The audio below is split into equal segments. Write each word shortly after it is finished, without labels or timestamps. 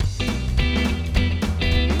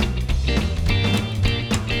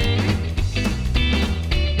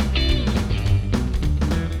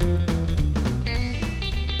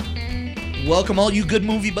Welcome all you good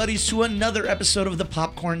movie buddies to another episode of the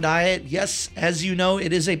Popcorn Diet. Yes, as you know,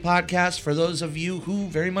 it is a podcast for those of you who,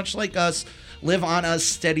 very much like us, live on a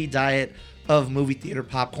steady diet of movie theater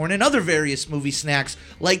popcorn and other various movie snacks,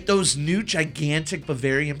 like those new gigantic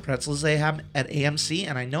Bavarian pretzels they have at AMC.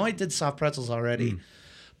 And I know I did soft pretzels already,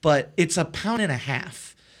 but it's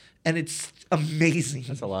 £1.50, and it's amazing.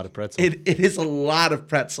 That's a lot of pretzel. It is a lot of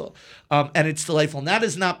pretzel, and it's delightful. And that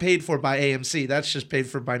is not paid for by AMC. That's just paid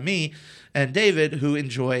for by me and David, who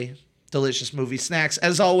enjoy delicious movie snacks.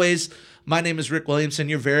 As always, my name is Rick Williamson,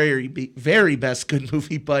 your very best good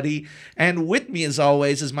movie buddy. And with me, as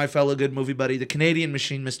always, is my fellow good movie buddy, the Canadian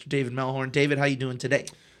machine, Mr. David Melhorn. David, how you doing today?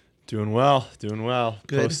 Doing well.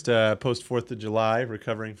 Good. Post 4th of July,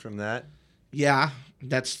 recovering from that. Yeah,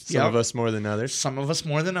 that's Some of us more than others. Some of us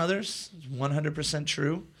more than others. 100%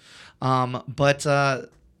 true. But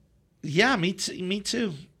yeah, me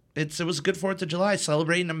too. It was a good 4th of July,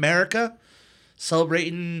 celebrating America,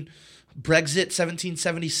 celebrating Brexit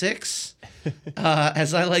 1776,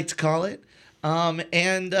 as I like to call it,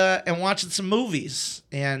 and watching some movies.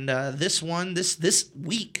 And this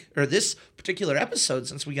week, or this particular episode,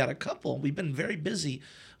 since we got a couple, we've been very busy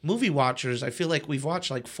movie watchers. I feel like we've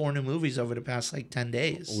watched like 4 new movies over the past like 10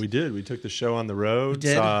 days. We did. We took the show on the road,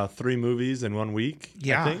 saw 3 movies in 1 week,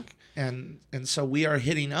 yeah. I think. And so we are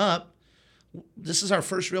hitting up. This is our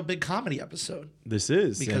first real big comedy episode. This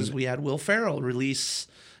is. Because we had Will Ferrell release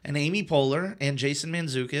an Amy Poehler and Jason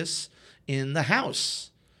Mantzoukas in The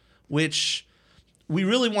House, which we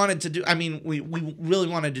really wanted to do. I mean, we really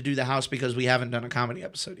wanted to do The House because we haven't done a comedy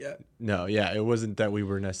episode yet. No, yeah. It wasn't that we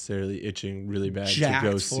were necessarily itching really bad Jacked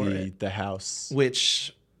to go for see it. The House.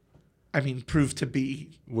 Which, I mean, proved to be.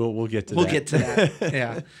 We'll get to that. We'll get to that,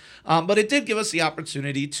 yeah. But it did give us the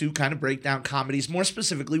opportunity to kind of break down comedies, more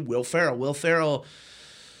specifically Will Ferrell. Will Ferrell,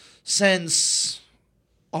 since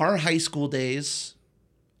our high school days,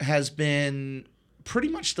 has been pretty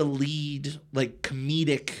much the lead, like,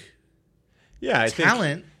 comedic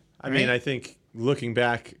talent. I think looking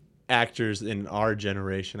back, actors in our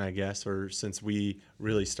generation, I guess, or since we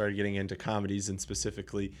really started getting into comedies and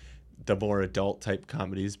specifically the more adult type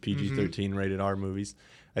comedies, PG-13 rated R movies,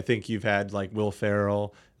 I think you've had like Will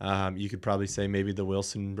Ferrell. You could probably say maybe the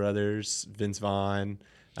Wilson brothers, Vince Vaughn.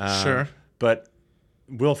 Sure. But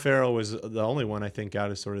Will Ferrell was the only one I think out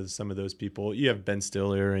of sort of some of those people. You have Ben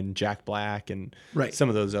Stiller and Jack Black and some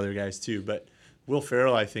of those other guys too. But Will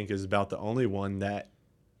Ferrell, I think, is about the only one that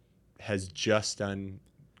has just done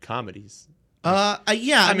comedies. Yeah.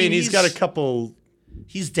 I mean, he's got a couple.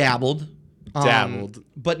 He's dabbled.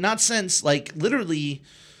 But not since, like, literally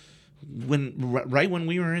when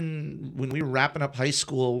we were wrapping up high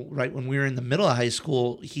school, right when we were in the middle of high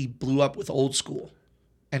school, he blew up with Old School,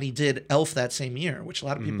 and he did Elf that same year, which a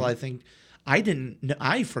lot of people, I think,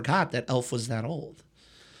 I forgot that Elf was that old.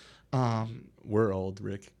 We're old,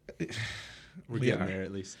 Rick. We're getting there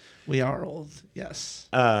at least. We are old, yes.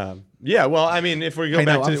 Yeah, well, I mean, if we go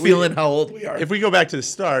I'm feeling how old we are. If we go back to the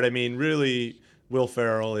start, I mean, really, Will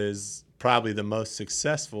Ferrell is probably the most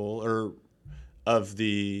successful, or of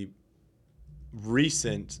the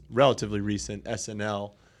relatively recent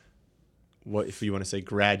SNL, what if you want to say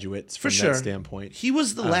graduates from that standpoint. He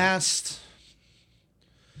was the last,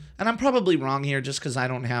 and I'm probably wrong here just because I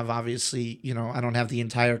don't have, obviously, I don't have the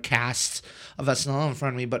entire cast of SNL in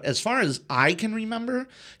front of me, but as far as I can remember,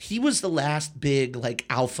 he was the last big, like,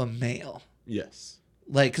 alpha male. Yes.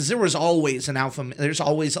 Like, because there was always an alpha, there's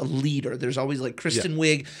always a leader. There's always, like, Kristen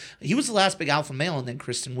Wiig. He was the last big alpha male, and then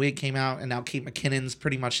Kristen Wiig came out, and now Kate McKinnon's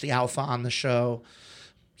pretty much the alpha on the show.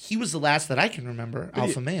 He was the last that I can remember,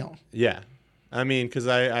 alpha male. Yeah. I mean, because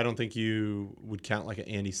I don't think you would count, like, an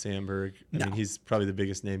Andy Samberg. I mean, he's probably the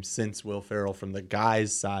biggest name since Will Ferrell from the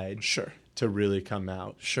guy's side. Sure. To really come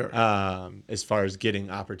out. Sure. As far as getting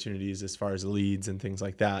opportunities, as far as leads and things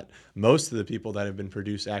like that. Most of the people that have been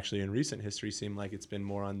produced actually in recent history seem like it's been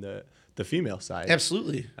more on the female side.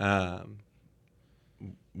 Absolutely.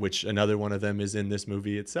 Which another one of them is in this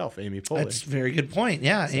movie itself, Amy Poehler. That's a very good point.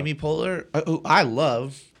 Yeah, so. Amy Poehler, who I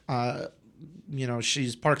love.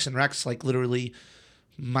 She's Parks and Rec's, like, literally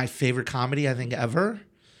my favorite comedy I think ever.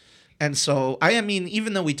 And so, I mean,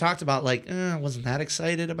 even though we talked about, like, I wasn't that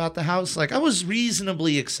excited about The House, like, I was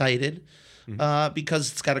reasonably excited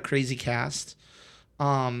because it's got a crazy cast.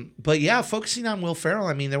 But yeah, focusing on Will Ferrell,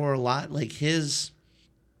 I mean, there were a lot, like, his,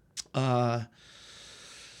 it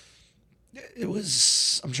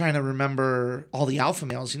was, I'm trying to remember all the alpha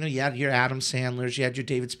males. You had your Adam Sandlers, you had your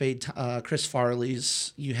David Spade, Chris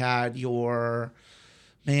Farley's, you had your,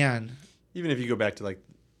 man. Even if you go back to, like,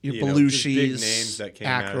 your just big Belushis, names that came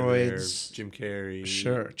out of there. Aykroyds. Jim Carrey.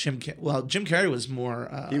 Sure, Jim Carrey was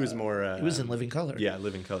more. He was more. He was in Living Color. Yeah,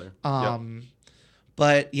 Living Color.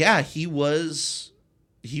 But yeah, he was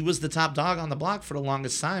the top dog on the block for the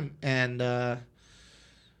longest time, and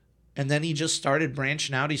then he just started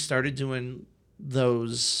branching out. He started doing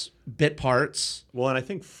those bit parts. Well, and I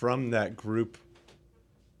think from that group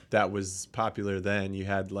that was popular then, you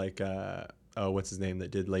had like what's his name that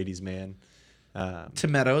did Ladies Man?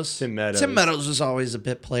 Tim Meadows. Tim Meadows. Tim Meadows was always a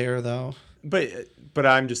bit player though. But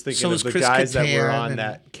I'm just thinking So of was the Chris guys that were Kattan on and-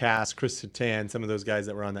 that cast, Chris Kattan, some of those guys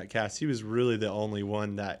that were on that cast. He was really the only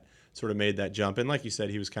one that sort of made that jump. And like you said,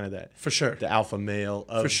 he was kind of that For sure. the alpha male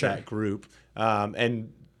of For sure. that group.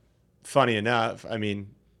 And funny enough, I mean,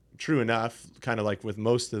 true enough, kind of like with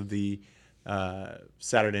most of the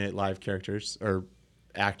Saturday Night Live characters or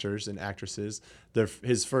actors and actresses,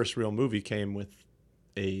 his first real movie came with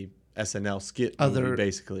a SNL skit movie,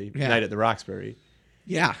 basically, yeah. Night at the Roxbury.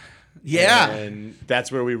 Yeah. Yeah. And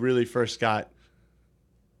that's where we really first got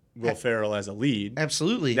Will Ferrell as a lead.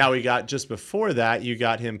 Absolutely. Now we got, just before that, you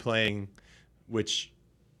got him playing, which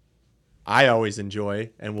I always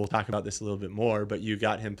enjoy, and we'll talk about this a little bit more, but you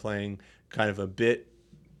got him playing kind of a bit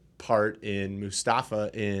part in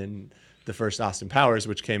Mustafa in the first Austin Powers,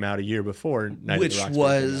 which came out a year before Night which at the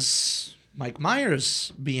Roxbury. was Mike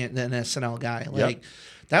Myers being an SNL guy. Like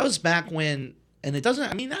that was back when, and it doesn't,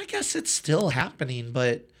 I mean, I guess it's still happening,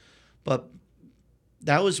 but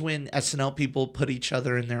that was when SNL people put each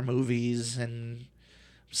other in their movies, and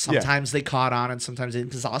sometimes they caught on and sometimes they,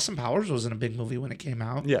 because Austin Powers wasn't a big movie when it came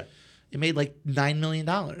out. Yeah. It made like $9 million.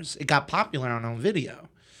 It got popular on home video,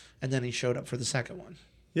 and then he showed up for the second one.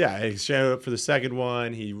 Yeah, he showed up for the second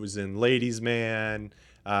one. He was in Ladies Man,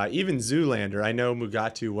 even Zoolander. I know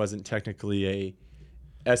Mugatu wasn't technically a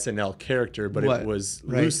SNL character, but it was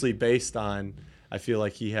loosely based on. I feel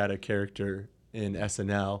like he had a character in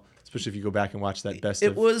SNL, especially if you go back and watch that best.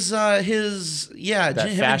 It was his, him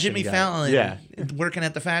and Jimmy guy. Fallon, working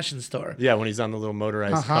at the fashion store. Yeah, when he's on the little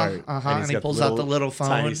motorized cart, and he pulls out the little phone,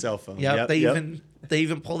 tiny cell phone. Yep, they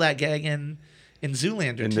even pull that gag in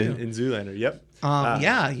Zoolander too. In Zoolander, yep.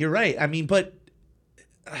 Yeah, you're right. I mean, but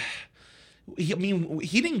he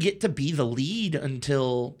didn't get to be the lead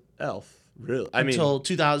until Elf. Really? Until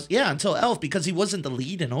 2000. Yeah, until Elf, because he wasn't the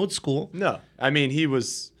lead in Old School. No, I mean he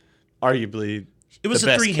was arguably the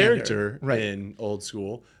best character in Old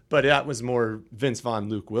School, but that was more Vince Vaughn,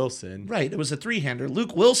 Luke Wilson. Right, it was a three-hander.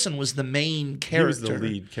 Luke Wilson was the main character. He was the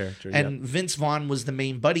lead character, and Vince Vaughn was the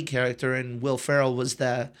main buddy character, and Will Ferrell was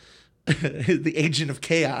the agent of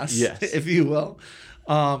chaos, if you will,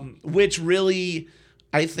 which really,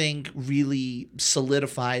 I think, really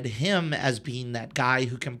solidified him as being that guy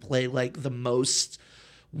who can play like the most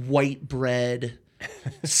white bread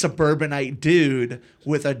suburbanite dude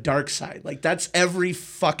with a dark side. Like that's every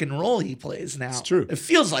fucking role he plays now. It's true. It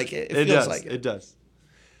feels like it. It feels like it. It does.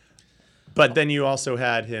 But then you also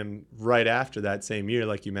had him right after that same year,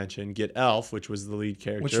 like you mentioned, get Elf, which was the lead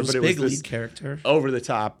character. Which was but it big was lead character. Over the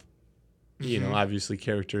top, obviously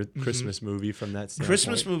character Christmas movie from that standpoint.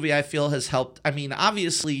 Christmas movie, I feel, has helped. I mean,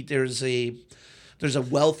 obviously there's a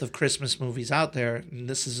wealth of Christmas movies out there, and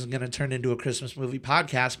this is going to turn into a Christmas movie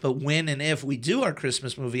podcast, but when and if we do our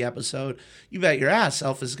Christmas movie episode, you bet your ass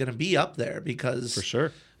Elf is going to be up there, because for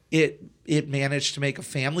sure it managed to make a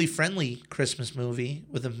family-friendly Christmas movie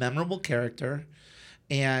with a memorable character,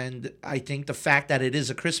 and I think the fact that it is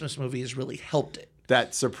a Christmas movie has really helped it.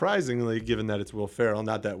 That surprisingly, given that it's Will Ferrell,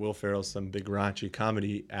 not that Will Ferrell's some big raunchy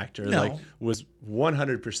comedy actor, was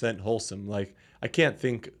 100% wholesome. Like, I can't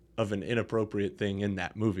think of an inappropriate thing in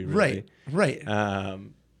that movie, really. Right.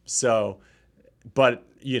 So, but,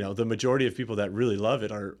 the majority of people that really love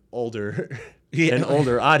it are older, an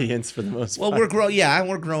older audience for the most part. Well,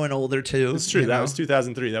 we're growing older too. It's true. That was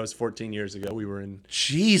 2003. That was 14 years ago. We were in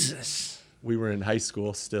high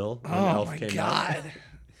school still when Elf came out.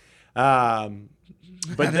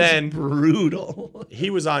 But then brutal. He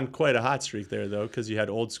was on quite a hot streak there, though, because you had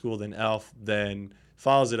Old School, then Elf, then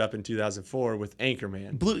follows it up in 2004 with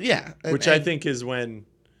Anchorman. Which I think is when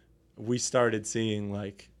we started seeing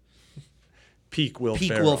like peak Will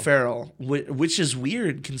Ferrell, which is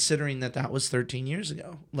weird considering that was 13 years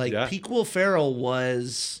ago. Like peak Will Ferrell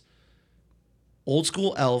was Old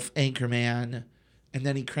School, Elf, Anchorman, and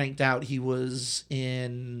then he cranked out. He was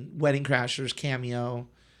in Wedding Crashers cameo,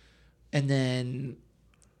 and then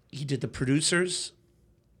he did The Producers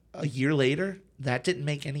a year later. That didn't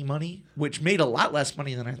make any money, which made a lot less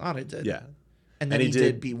money than I thought it did. Yeah. And then he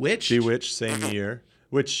did Bewitched. Bewitched, same year.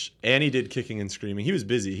 And he did Kicking and Screaming. He was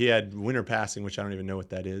busy. He had Winter Passing, which I don't even know what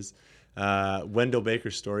that is. Wendell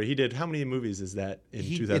Baker's Story. He did, how many movies is that in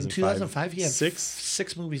 2005? In 2005, he had six?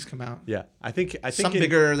 Six movies come out. Yeah. I think some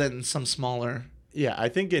bigger than some smaller. Yeah, I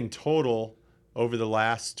think in total, over the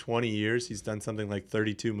last 20 years, he's done something like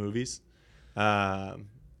 32 movies.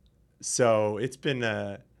 So it's been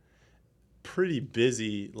a pretty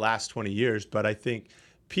busy last 20 years, but I think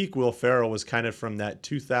peak Will Ferrell was kind of from that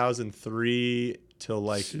 2003 till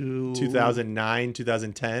like 2009,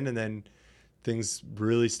 2010, and then things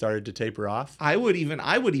really started to taper off. I would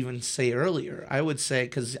even say earlier. I would say,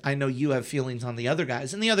 because I know you have feelings on the other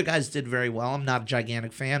guys, and the other guys did very well. I'm not a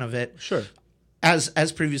gigantic fan of it. Sure.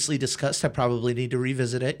 As previously discussed, I probably need to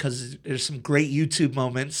revisit it because there's some great YouTube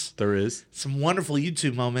moments. There is. Some wonderful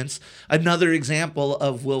YouTube moments. Another example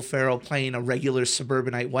of Will Ferrell playing a regular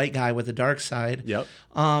suburbanite white guy with a dark side. Yep.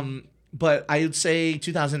 But I would say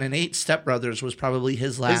 2008 Step Brothers was probably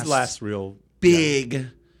his last real big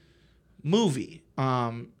movie.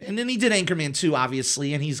 And then he did Anchorman 2,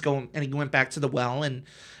 obviously, and he went back to the well and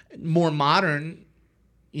more modern,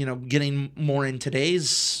 getting more in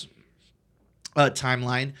today's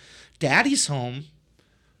timeline. Daddy's Home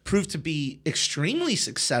proved to be extremely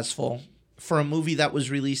successful for a movie that was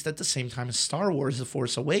released at the same time as Star Wars: The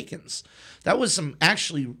Force Awakens. That was in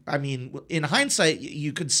hindsight,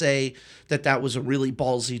 you could say that was a really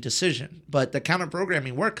ballsy decision, but the counter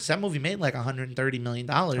programming worked because that movie made like $130 million.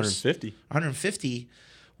 150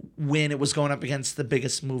 when it was going up against the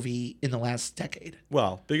biggest movie in the last decade.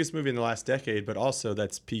 Well, biggest movie in the last decade, but also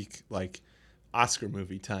that's peak like Oscar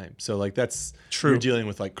movie time. So like that's true. You're dealing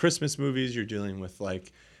with like Christmas movies, you're dealing with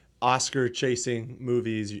like Oscar chasing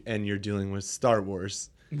movies, and you're dealing with Star Wars.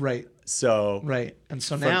 Right. And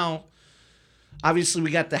so now obviously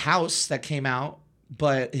we got The House that came out,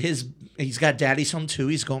 but he's got Daddy's Home 2.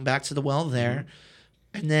 He's going back to the well there.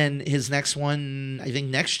 Mm-hmm. And then his next one, I think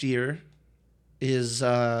next year, is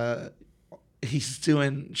he's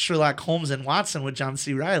doing Sherlock Holmes and Watson with John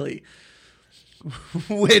C. Reilly.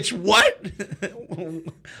 Which, what?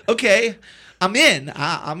 Okay, I'm in.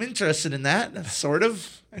 I'm interested in that, sort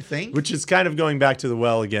of, I think. Which is kind of going back to the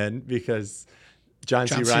well again, because John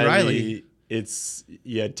C. Reilly, it's,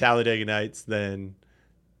 Talladega Nights, then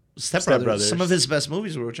Step Brothers. Some of his best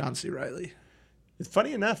movies were with John C. Reilly. It's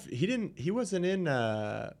funny enough, he wasn't in,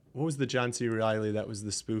 what was the John C. Reilly that was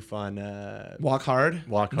the spoof on? Walk Hard?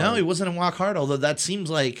 Walk Hard. No, he wasn't in Walk Hard, although that seems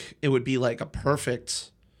like it would be like a perfect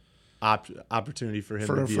opportunity for him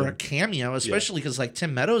to be a cameo, especially because like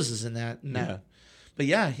Tim Meadows is in that. But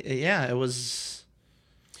it was.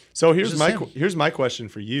 So here's my question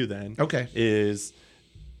for you then. Okay. Is,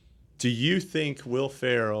 do you think Will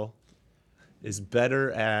Ferrell is better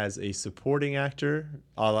as a supporting actor,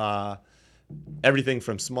 a la everything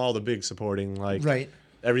from small to big supporting, like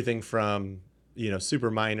everything from super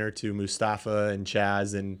minor to Mustafa and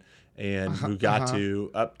Chaz and Mugatu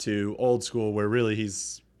up to old school, where really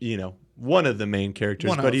he's one of the main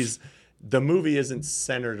characters, but the movie isn't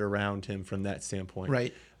centered around him from that standpoint.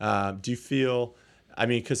 Right. Do you feel,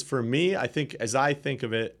 because for me, I think as I think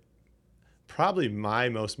of it, probably my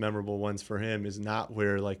most memorable ones for him is not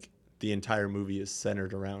where like the entire movie is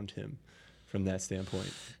centered around him from that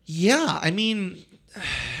standpoint. Yeah.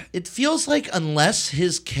 It feels like unless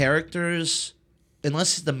the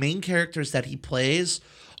main characters that he plays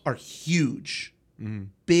are huge,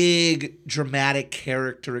 big dramatic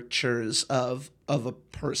caricatures of a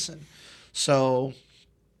person. So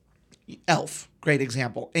Elf, great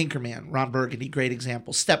example. Anchorman, Ron Burgundy, great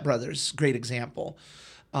example. Step Brothers, great example.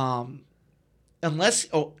 Unless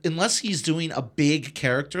he's doing a big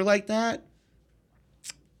character like that,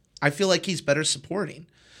 I feel like he's better supporting,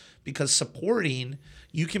 because supporting,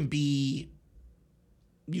 you can be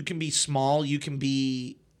small, you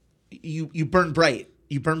burn bright,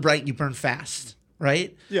 you burn fast.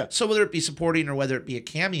 Right? Yeah. So whether it be supporting or whether it be a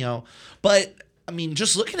cameo, but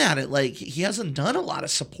just looking at it, like he hasn't done a lot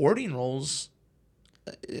of supporting roles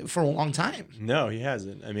for a long time. No, he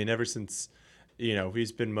hasn't. Ever since,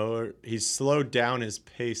 he's slowed down his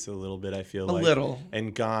pace a little bit, I feel like. A little.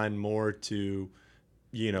 And gone more to,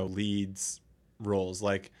 leads roles.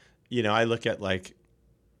 Like, I look at like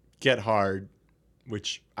Get Hard,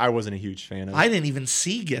 which I wasn't a huge fan of. I didn't even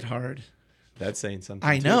see Get Hard. That's saying something.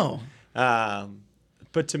 I know.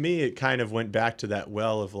 But to me, it kind of went back to that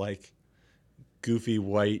well of like goofy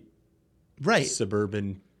white,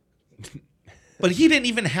 suburban. But he didn't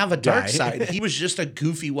even have a dark side. He was just a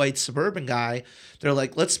goofy white suburban guy. They're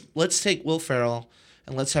like, let's take Will Ferrell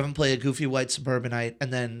and let's have him play a goofy white suburbanite,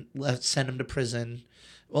 and then let's send him to prison.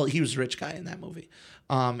 Well, he was a rich guy in that movie.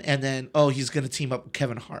 And then he's gonna team up with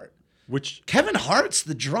Kevin Hart. Which Kevin Hart's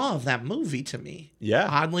the draw of that movie to me. Yeah.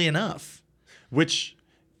 Oddly enough. Which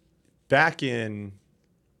back in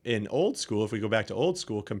old school, if we go back to old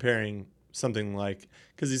school, comparing something like,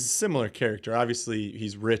 because he's a similar character. Obviously,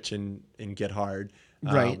 he's rich in Get Hard,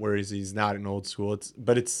 Right. whereas he's not in old school.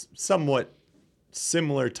 But it's somewhat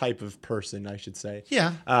similar type of person, I should say.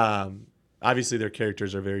 Yeah. Obviously, their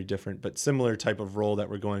characters are very different, but similar type of role that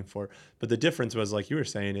we're going for. But the difference was, like you were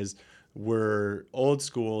saying, is we're old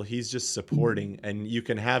school. He's just supporting, and you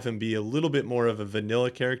can have him be a little bit more of a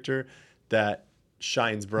vanilla character that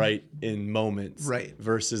shines bright in moments, Right.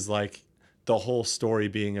 versus like the whole story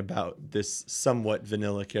being about this somewhat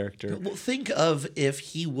vanilla character. Well, think of if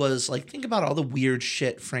he was like, think about all the weird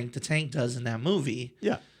shit Frank the Tank does in that movie.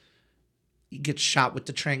 Yeah. He gets shot with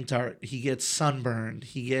the tranq dart. He gets sunburned.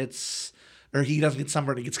 He doesn't get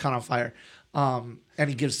sunburned. He gets caught on fire. And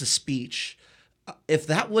he gives the speech. If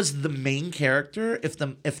that was the main character,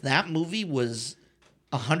 if that movie was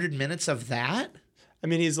 100 minutes of that, I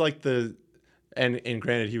mean, he's like and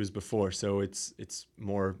granted he was before, so it's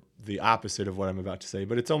more the opposite of what I'm about to say,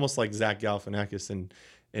 but it's almost like Zach Galifianakis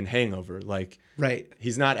in Hangover. Like, right,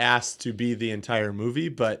 he's not asked to be the entire movie,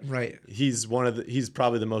 but right, he's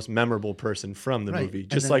probably the most memorable person from the right. movie.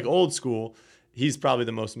 Just like Old School, he's probably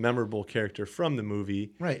the most memorable character from the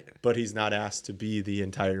movie, right, but he's not asked to be the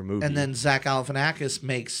entire movie. And then Zach Galifianakis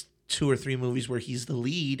makes 2 or 3 movies where he's the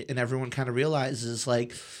lead, and everyone kind of realizes,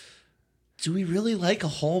 like, do we really like a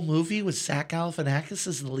whole movie with Zach Galifianakis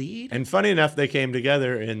as the lead? And funny enough, they came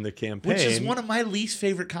together in The Campaign. Which is one of my least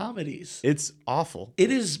favorite comedies. It's awful. It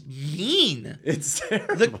is mean. It's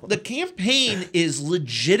terrible. The Campaign is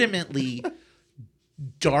legitimately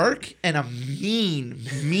dark and a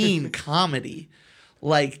mean comedy.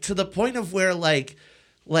 Like, to the point of where, like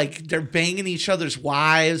they're banging each other's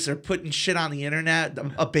wives, they're putting shit on the internet,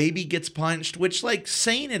 a baby gets punched, which, like,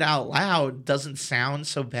 saying it out loud doesn't sound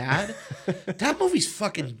so bad. That movie's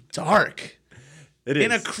fucking dark. It is.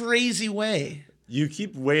 In a crazy way. You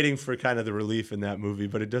keep waiting for kind of the relief in that movie,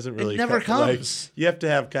 but it doesn't really. It never comes. Like, you have to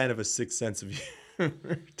have kind of a sixth sense of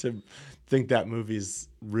humor to think that movie's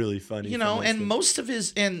really funny. You know, and most of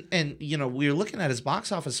his, and you know, we were looking at his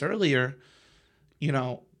box office earlier, you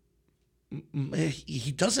know,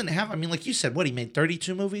 he doesn't have, I mean, like you said, what, he made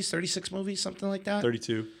 32 movies, 36 movies, something like that?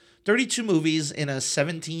 32. 32 movies in a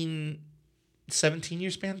 17-year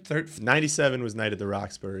span? 97 was Night at the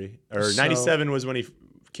Roxbury. Or 97 was when he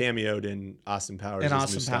cameoed in Austin Powers. In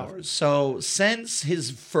Austin Powers. So since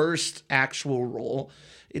his first actual role,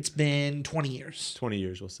 it's been 20 years. 20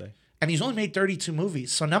 years, we'll say. And he's only made 32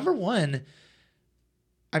 movies. So number one,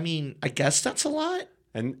 I mean, I guess that's a lot.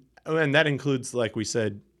 And that includes, like we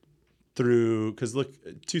said, because look,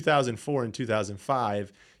 2004 and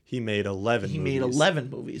 2005, he made 11 movies. He made 11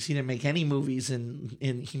 movies. He didn't make any movies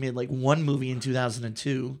he made like one movie in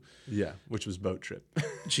 2002. Yeah, which was Boat Trip.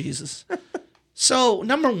 Jesus. So,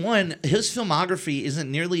 number one, his filmography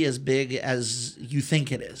isn't nearly as big as you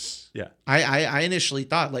think it is. Yeah. I initially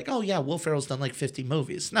thought, like, oh yeah, Will Ferrell's done like 50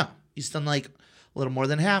 movies. No, he's done like a little more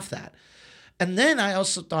than half that. And then I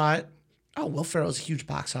also thought, oh, Will Ferrell's a huge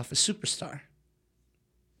box office superstar.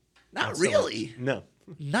 Not really. No.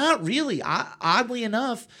 Not really. Oddly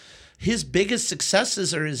enough, his biggest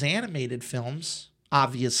successes are his animated films.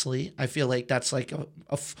 Obviously, I feel like that's like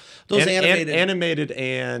those animated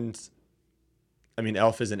and I mean,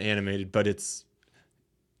 Elf isn't animated, but it's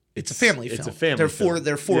a family film. It's a family film.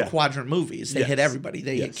 They're four quadrant movies. They hit everybody.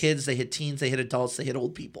 They hit kids. They hit teens. They hit adults. They hit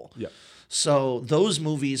old people. Yeah. So those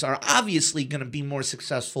movies are obviously going to be more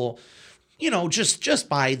successful. You know, just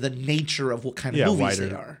by the nature of what kind of movies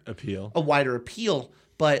they are. Appeal. A wider appeal.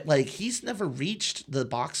 But, like, he's never reached the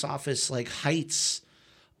box office, like, heights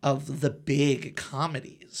of the big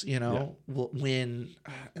comedies, you know? Yeah. And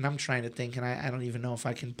I'm trying to think, and I don't even know if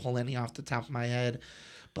I can pull any off the top of my head.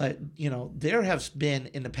 But, you know, there has been,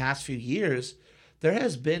 in the past few years, there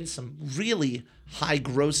has been some really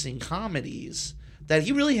high-grossing comedies that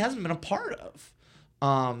he really hasn't been a part of.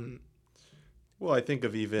 Well, I think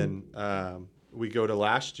of even, we go to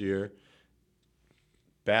last year,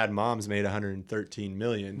 Bad Moms made $113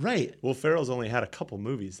 million. Right. Will Ferrell's only had a couple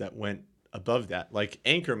movies that went above that. Like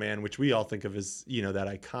Anchorman, which we all think of as, you know, that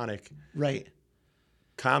iconic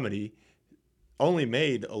comedy, only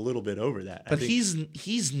made a little bit over that. But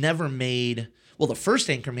he's never made, well, the first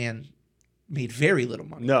Anchorman made very little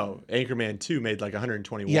money. No, Anchorman 2 made like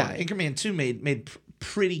 121. Yeah, Anchorman 2 made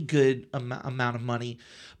pretty good amount of money.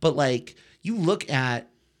 But, like, you look at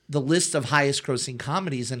the list of highest grossing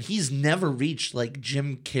comedies, and he's never reached, like,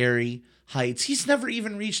 Jim Carrey heights. He's never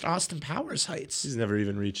even reached Austin Powers heights. He's never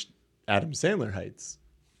even reached Adam Sandler heights.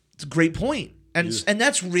 It's a great point. And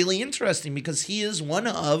that's really interesting because he is one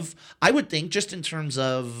of, I would think, just in terms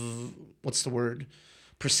of, what's the word,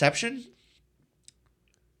 perception,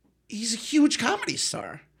 he's a huge comedy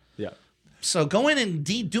star. Yeah. So going and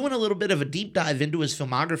doing a little bit of a deep dive into his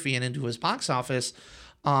filmography and into his box office,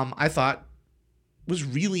 I thought was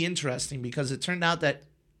really interesting because it turned out that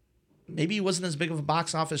maybe he wasn't as big of a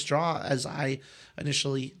box office draw as I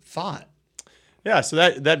initially thought. Yeah, so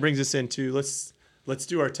that brings us into let's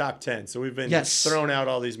do our top 10. So we've been throwing out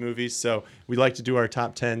all these movies. So we like to do our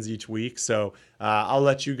top 10s each week. So I'll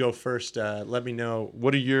let you go first. Let me know,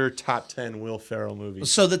 what are your top 10 Will Ferrell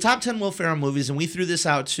movies? So the top 10 Will Ferrell movies, and we threw this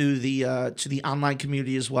out to the online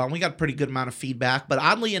community as well. And we got a pretty good amount of feedback. But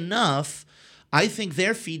oddly enough, I think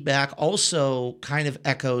their feedback also kind of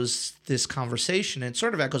echoes this conversation and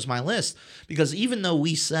sort of echoes my list. Because even though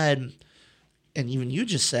we said, and even you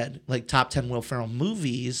just said, like top 10 Will Ferrell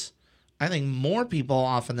movies, I think more people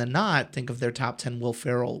often than not think of their top 10 Will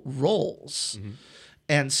Ferrell roles. Mm-hmm.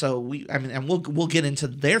 And so we'll get into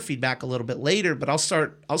their feedback a little bit later, but I'll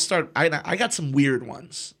start. I got some weird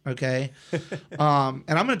ones. Okay. And I'm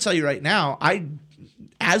going to tell you right now,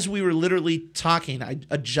 as we were literally talking, I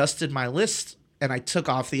adjusted my list and I took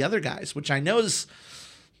off the other guys, which I know is,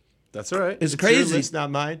 that's all right. It's crazy. Your list,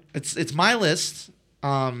 not mine. It's my list.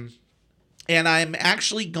 And I'm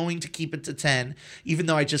actually going to keep it to 10, even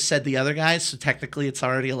though I just said the other guys. So technically it's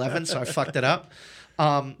already 11, so I fucked it up.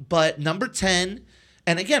 But number 10,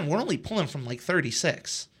 and again, we're only pulling from like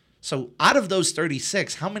 36. So out of those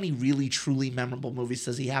 36, how many really, truly memorable movies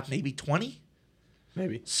does he have? Maybe 20?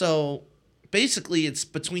 Maybe. So basically it's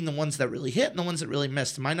between the ones that really hit and the ones that really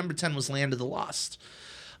missed. And my number 10 was Land of the Lost.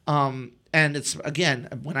 And it's, again,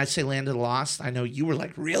 when I say Land of the Lost, I know you were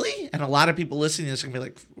like, really? And a lot of people listening to this are going to be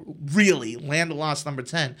like, really? Land of the Lost, number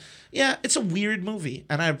 10. Yeah, it's a weird movie,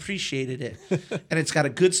 and I appreciated it. And it's got a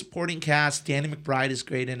good supporting cast. Danny McBride is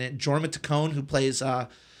great in it. Jorma Taccone, who plays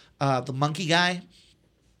the monkey guy,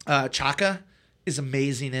 Chaka, is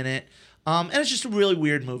amazing in it. And it's just a really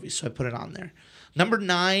weird movie, so I put it on there. Number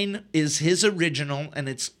 9 is his original, and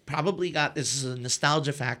it's probably got, this is a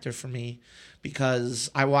nostalgia factor for me,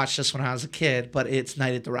 because I watched this when I was a kid, but it's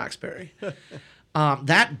Night at the Roxbury.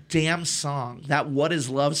 That damn song, that What Is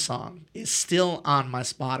Love song, is still on my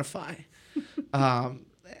Spotify.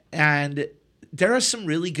 And there are some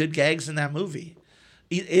really good gags in that movie.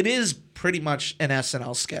 It is pretty much an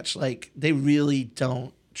SNL sketch. Like, they really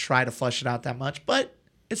don't try to flesh it out that much, but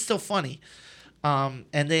it's still funny. And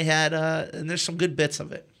they had, and there's some good bits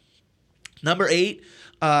of it. Number 8,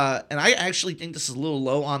 and I actually think this is a little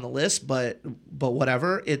low on the list, but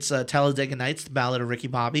whatever. It's Talladega Nights, The Ballad of Ricky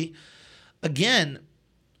Bobby. Again,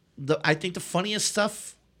 I think the funniest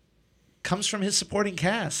stuff comes from his supporting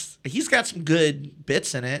cast. He's got some good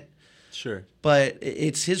bits in it. Sure. But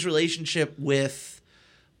it's his relationship with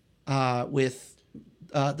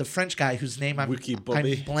the French guy whose name I'm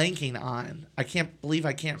blanking on. I can't believe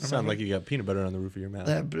I can't remember. Sound like you got peanut butter on the roof of your mouth.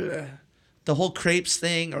 The whole crepes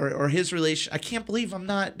thing or his relation. I can't believe I'm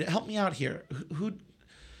not. Help me out here. Who?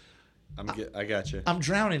 I got you. I'm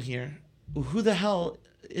drowning here. Who the hell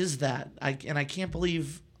is that? I can't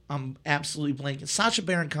believe I'm absolutely blanking. Sacha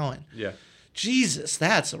Baron Cohen. Yeah. Jesus,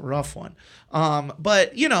 that's a rough one.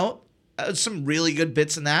 But you know, some really good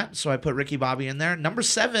bits in that. So I put Ricky Bobby in there. Number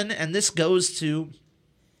 7, and this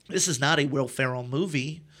is not a Will Ferrell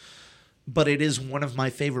movie, but it is one of my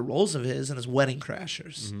favorite roles of his, and it's Wedding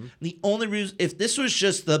Crashers. Mm-hmm. The only reason, if this was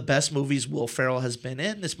just the best movies Will Ferrell has been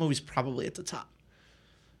in, this movie's probably at the top.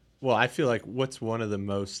 Well, I feel like what's one of the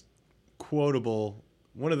most quotable,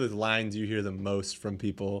 one of the lines you hear the most from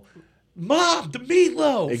people? Mom, the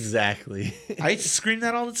meatloaf! Exactly. I scream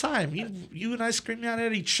that all the time. You and I scream that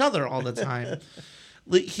at each other all the time.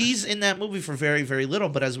 He's in that movie for very, very little,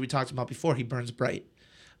 but as we talked about before, he burns bright.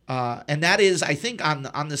 And that is, I think,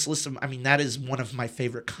 on this list of, that is one of my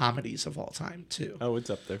favorite comedies of all time, too. Oh, it's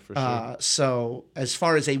up there for sure. So as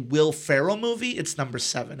far as a Will Ferrell movie, it's number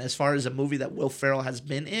 7. As far as a movie that Will Ferrell has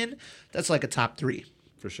been in, that's like a top 3.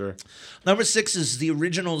 For sure. Number 6 is the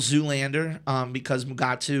original Zoolander, because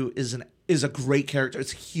Mugatu is a great character.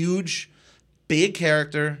 It's a huge, big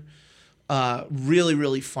character. Really,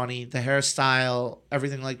 really funny. The hairstyle,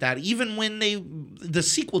 everything like that. Even when the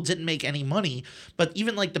sequel didn't make any money, but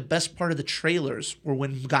even like the best part of the trailers were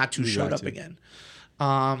when Mugatu showed up again.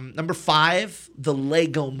 Number 5, the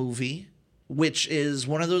Lego Movie, which is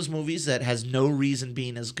one of those movies that has no reason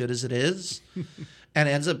being as good as it is. And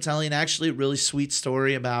ends up telling actually a really sweet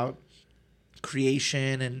story about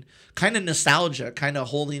creation and kind of nostalgia, kind of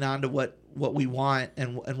holding on to what what we want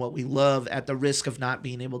and what we love at the risk of not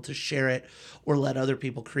being able to share it or let other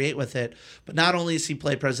people create with it. But not only does he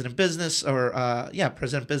play President Business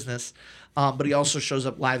President Business, but he also shows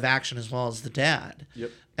up live action as well as the dad.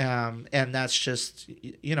 Yep. And that's just,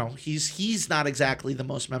 he's not exactly the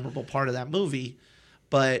most memorable part of that movie,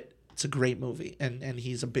 but it's a great movie, and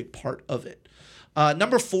he's a big part of it.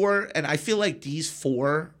 Number 4, and I feel like these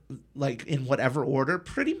 4, like in whatever order,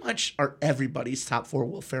 pretty much are everybody's top 4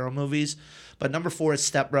 Will Ferrell movies. But number 4 is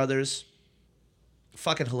Step Brothers.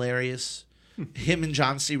 Fucking hilarious. Him and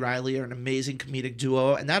John C. Reilly are an amazing comedic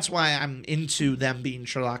duo, and that's why I'm into them being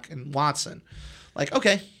Sherlock and Watson. Like,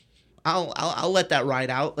 okay, I'll let that ride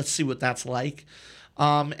out. Let's see what that's like.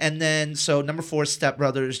 And then, so number 4, Step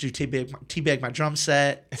Brothers, do Teabag My Drum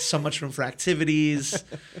Set, So Much Room for Activities.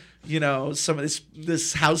 Some of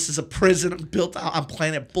this house is a prison built on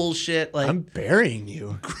planet bullshit. Like, I'm burying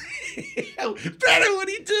you. Brandon, what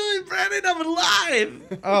are you doing? Brandon, I'm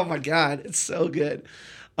alive. Oh my God, it's so good.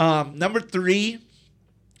 Number 3,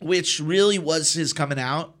 which really was his coming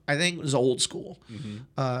out, I think, was Old School.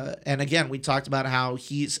 Mm-hmm. And again, we talked about how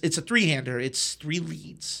it's a 3-hander. It's 3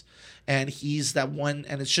 leads. And he's that one,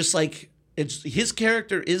 and it's just like, his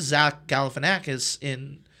character is Zach Galifianakis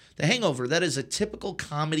in The Hangover. That is a typical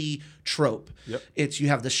comedy trope. Yep. You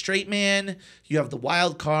have the straight man, you have the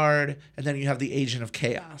wild card, and then you have the agent of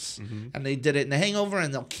chaos. Mm-hmm. And they did it in The Hangover,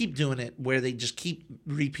 and they'll keep doing it where they just keep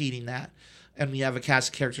repeating that. And we have a cast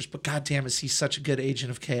of characters, but goddamn, is he such a good agent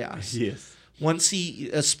of chaos? Yes. Once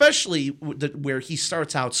especially where he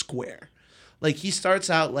starts out square. Like, he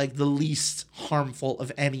starts out like the least harmful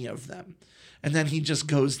of any of them. And then he just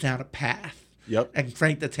goes down a path. Yep. And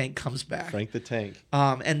Frank the Tank comes back. Frank the Tank.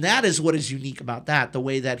 And that is what is unique about that. The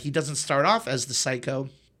way that he doesn't start off as the psycho.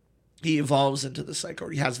 He evolves into the psycho.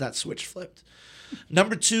 He has that switch flipped.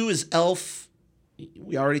 Number 2 is Elf.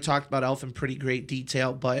 We already talked about Elf in pretty great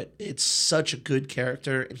detail, but it's such a good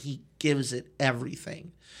character, and he gives it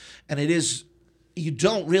everything. And you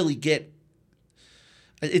don't really get...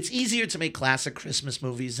 It's easier to make classic Christmas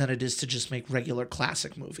movies than it is to just make regular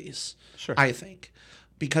classic movies. Sure. I think,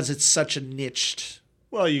 because it's such a niched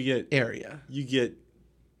area. You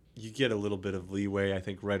get a little bit of leeway, I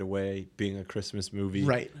think, right away being a Christmas movie,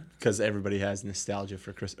 right? Because everybody has nostalgia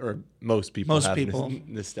for Christmas, or most people have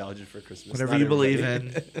nostalgia for Christmas. Whatever you believe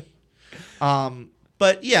in.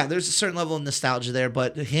 But yeah, there's a certain level of nostalgia there.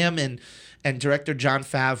 But him and director Jon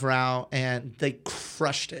Favreau, and they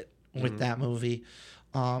crushed it with that movie.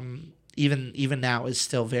 Even now is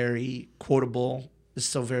still very quotable, is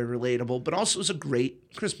still very relatable, but also is a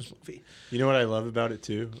great Christmas movie. You know what I love about it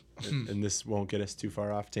too, and this won't get us too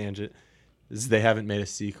far off tangent, is they haven't made a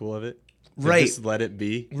sequel of it. They just let it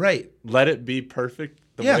be. Right. Let it be perfect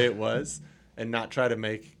the way it was, and not try to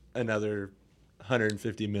make another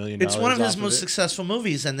 $150 million. It's one of his most successful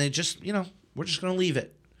movies, and they just, we're just going to leave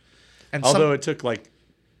it. And although it took like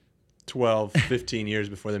 12, 15 years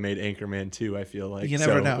before they made Anchorman 2, I feel like. You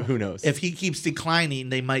never know. Who knows? If he keeps declining,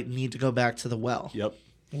 they might need to go back to the well. Yep.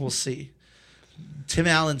 We'll see. Tim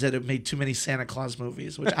Allen said it made too many Santa Claus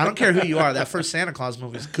movies, which I don't care who you are. That first Santa Claus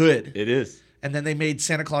movie is good. It is. And then they made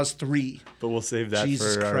Santa Claus 3. But we'll save that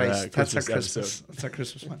Jesus for Christ. our Christmas episode. That's our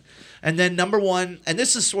Christmas one. And then number 1, and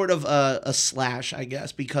this is sort of a slash, I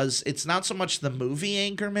guess, because it's not so much the movie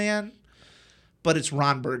Anchorman, but it's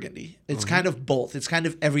Ron Burgundy. It's kind of both. It's kind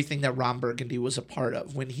of everything that Ron Burgundy was a part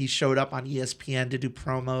of when he showed up on ESPN to do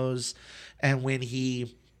promos, and when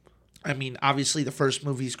obviously the first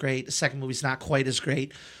movie's great. The second movie's not quite as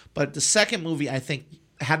great. But the second movie, I think,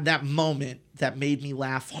 had that moment that made me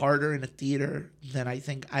laugh harder in a theater than I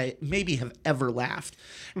think I maybe have ever laughed.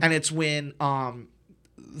 And it's when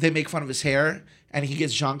they make fun of his hair, and he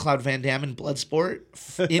gets Jean-Claude Van Damme in Bloodsport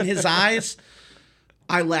in his eyes.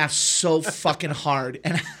 I laughed so fucking hard,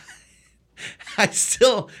 and it's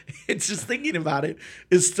just thinking about it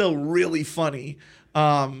is still really funny.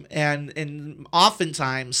 And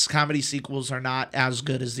oftentimes comedy sequels are not as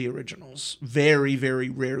good as the originals. Very, very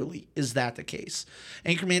rarely is that the case.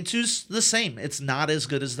 Anchorman 2's the same. It's not as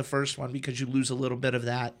good as the first one because you lose a little bit of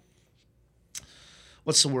that.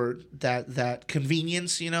 What's the word? That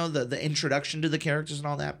convenience, the introduction to the characters and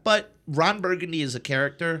all that. But Ron Burgundy as a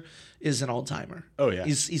character is an all-timer. Oh, yeah.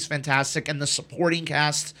 He's fantastic, and the supporting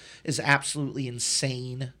cast is absolutely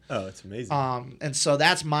insane. Oh, it's amazing. And so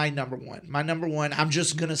that's my number 1. My number 1, I'm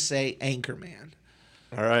just going to say Anchorman.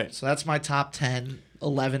 All right. So that's my top 10,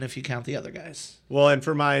 11 if you count the other guys. Well, and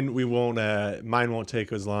for mine, mine won't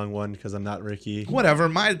take as long one because I'm not Ricky. Whatever.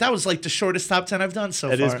 That was like the shortest top 10 I've done so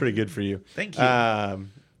far. It is pretty good for you. Thank you.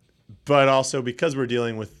 But also because we're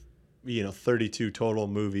dealing with, 32 total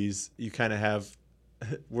movies, you kind of have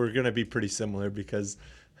we're going to be pretty similar because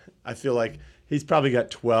I feel like he's probably got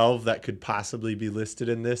 12 that could possibly be listed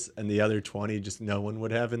in this, and the other 20 just no one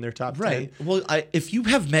would have in their top 10. Right. Well, if you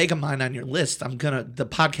have Megamind on your list, the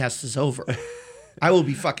podcast is over. I will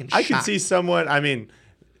be fucking shocked. I could see someone, I mean,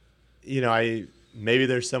 maybe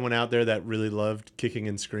there's someone out there that really loved Kicking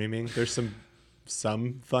and Screaming. There's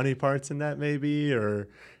some funny parts in that maybe, or,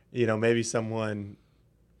 maybe someone,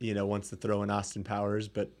 wants to throw in Austin Powers,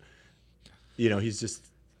 but, he's just.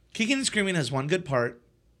 Kicking and Screaming has one good part,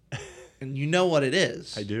 and you know what it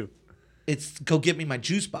is. I do. It's go get me my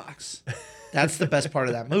juice box. That's the best part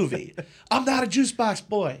of that movie. I'm not a juice box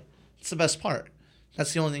boy. It's the best part.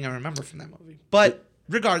 That's the only thing I remember from that movie. But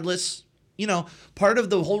regardless, part of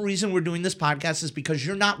the whole reason we're doing this podcast is because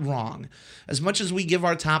you're not wrong. As much as we give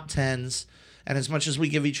our top 10s and as much as we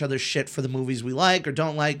give each other shit for the movies we like or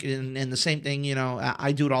don't like, and the same thing,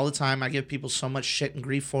 I do it all the time. I give people so much shit and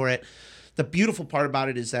grief for it. The beautiful part about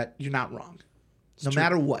it is that you're not wrong. No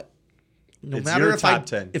matter what. No it's matter your top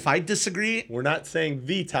 10. If I disagree, we're not saying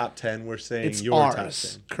the top 10. We're saying it's your ours.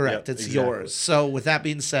 top 10. Correct. Yep, it's exactly. yours. So with that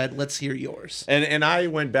being said, let's hear yours. And I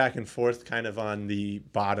went back and forth kind of on the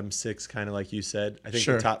bottom 6, kind of like you said. I think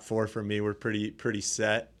Sure. the top 4 for me were pretty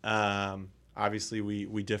set. Obviously,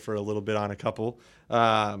 we differ a little bit on a couple.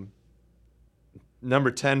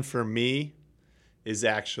 Number 10 for me is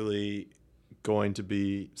actually going to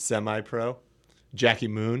be semi-pro, Jackie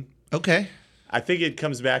Moon. Okay. I think it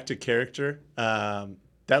comes back to character.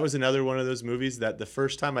 That was another one of those movies that the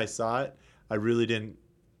first time I saw it, I really didn't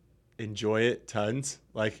enjoy it tons.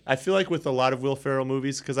 Like, I feel like with a lot of Will Ferrell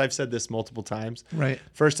movies, because I've said this multiple times. Right.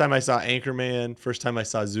 First time I saw Anchorman, first time I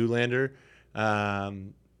saw Zoolander,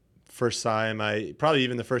 probably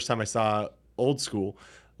even the first time I saw Old School,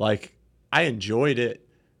 like, I enjoyed it.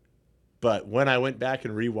 But when I went back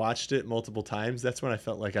and rewatched it multiple times, that's when I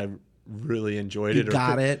felt like I really enjoyed it. You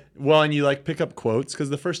got it. Well, and you like pick up quotes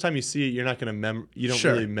because the first time you see it, you're not going to you don't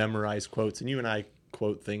Sure. really memorize quotes, and you and I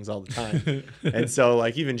quote things all the time. And so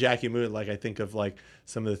like even Jackie Moon, like I think of like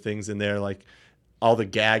some of the things in there, like all the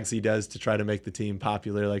gags he does to try to make the team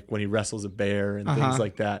popular, like when he wrestles a bear and things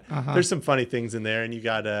like that. There's some funny things in there, and you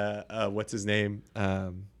got what's his name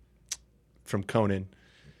from Conan.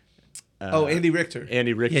 Andy Richter.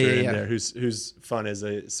 Andy Richter Yeah. in there, who's fun as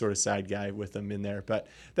a sort of side guy with him in there. But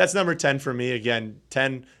that's number 10 for me. Again,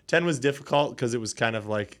 10 was difficult because it was kind of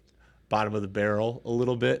like bottom of the barrel a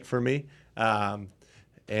little bit for me. And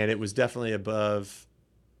it was definitely above,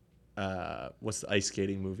 what's the ice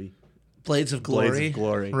skating movie? Blades of Glory. Blades of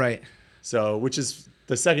Glory. Right. So, which is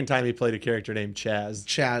the second time he played a character named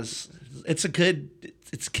Chaz. It's a good.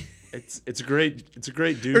 It's a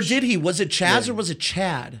great douche. Or did he? Was it Chaz or was it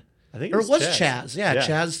Chad? I think Or it was Chaz. Yeah,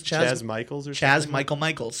 Chaz Michaels or Chaz something. Michael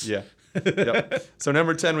Michaels. Yeah. Yep. So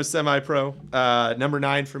number 10 was semi-pro. Number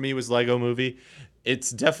 9 for me was Lego Movie.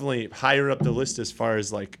 It's definitely higher up the list as far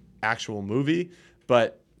as like actual movie,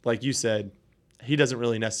 but like you said, he doesn't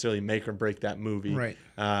really necessarily make or break that movie. Right.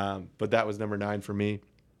 But that was number 9 for me.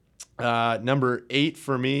 Number 8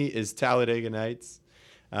 for me is Talladega Nights.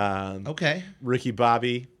 Okay. Ricky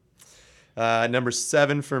Bobby. Number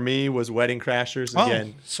 7 for me was Wedding Crashers.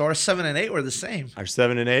 Again, so our 7 and 8 were the same. our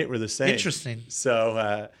 7 and 8 were the same. Interesting.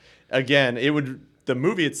 So again, the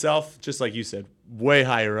movie itself, just like you said, way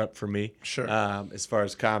higher up for me. Sure. As far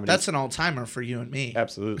as comedy. That's an all-timer for you and me.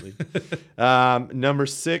 Absolutely. Number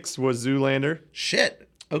 6 was Zoolander. Shit.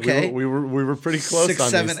 Okay. We were pretty close 6, on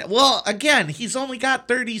 7. these. Well, again, he's only got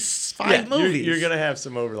 35 movies. You're gonna have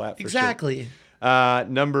some overlap. For exactly. Sure.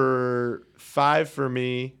 Number 5 for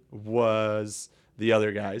me was The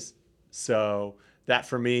Other Guys. So that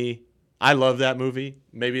for me, I love that movie.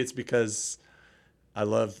 Maybe it's because I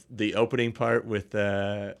love the opening part with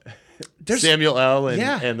Samuel L.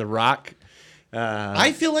 and The Rock.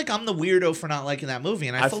 I feel like I'm the weirdo for not liking that movie,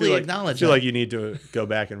 and I fully acknowledge I feel it. like you need to go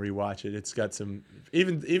back and rewatch it. It's got some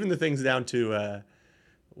even the things down to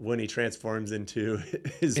when he transforms into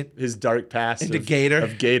his dark past into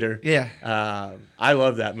of Gator. Yeah. I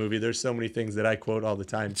love that movie. There's so many things that I quote all the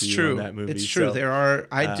time to you on that movie. It's true. So, There are.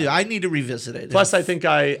 I need to revisit it. plus, I think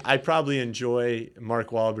I probably enjoy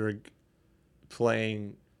Mark Wahlberg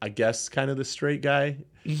playing, I guess, kind of the straight guy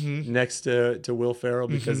next to Will Ferrell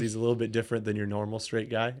because he's a little bit different than your normal straight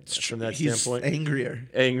guy from that standpoint.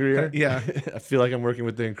 Angrier. Yeah. I feel like I'm working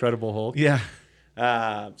with the Incredible Hulk. Yeah.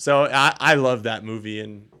 So I love that movie,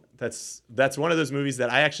 and that's one of those movies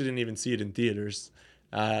that I actually didn't even see it in theaters.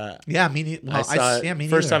 Yeah, me neither. Well, I saw it, me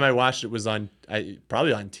first neither. time I watched it was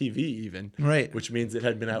probably on TV even, Right. which means it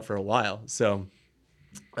had been out for a while. So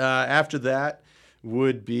after that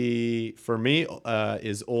would be, for me,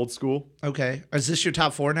 is Old School. Okay. Is this your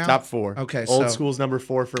top 4 now? Top 4. Okay. Old School's number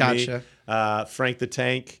 4 for gotcha. me. Frank the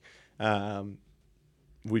Tank.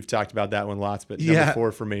 We've talked about that one lots, but number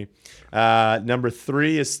 4 for me. Number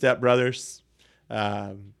 3 is Step Brothers.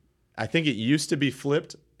 I think it used to be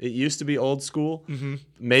flipped. It used to be Old School. Mm-hmm.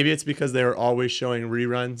 Maybe it's because they were always showing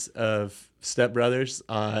reruns of Step Brothers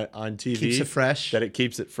on TV. Keeps it fresh. That it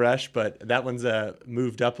keeps it fresh, but that one's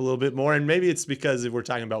moved up a little bit more. And maybe it's because we're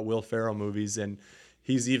talking about Will Ferrell movies, and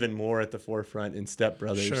he's even more at the forefront in Step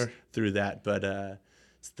Brothers through that. But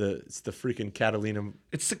it's the freaking Catalina.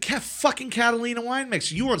 It's the fucking Catalina wine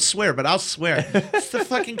mixer. You won't swear, but I'll swear. It's the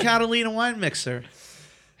fucking Catalina wine mixer.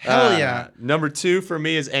 Hell yeah. Number 2 for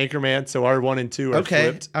me is Anchorman. So our 1 and 2 are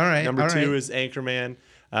flipped. All right. Number 2 is Anchorman.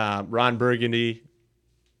 Ron Burgundy.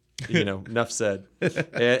 Enough said.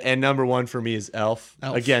 And number 1 for me is Elf.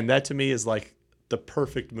 Again, that to me is like the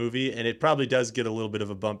perfect movie, and it probably does get a little bit of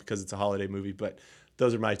a bump because it's a holiday movie, but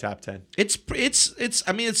those are my top 10.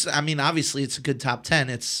 Obviously it's a good top 10.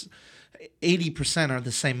 It's 80% are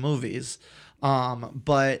the same movies.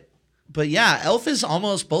 But yeah, Elf is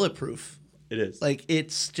almost bulletproof. It is. Like,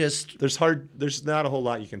 it's just... There's not a whole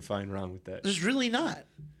lot you can find wrong with that. There's really not.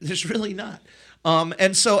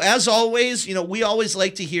 And so, as always, we always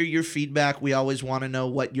like to hear your feedback. We always want to know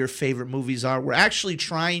what your favorite movies are. We're actually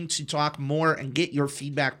trying to talk more and get your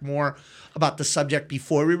feedback more about the subject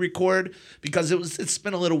before we record, because it's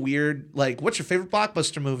been a little weird. Like, what's your favorite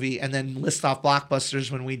blockbuster movie? And then list off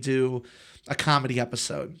blockbusters when we do a comedy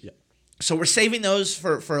episode. Yeah. So we're saving those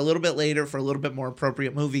for a little bit later, for a little bit more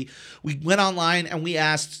appropriate movie. We went online and we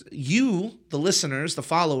asked you, the listeners, the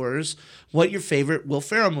followers, what your favorite Will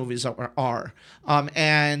Ferrell movies are.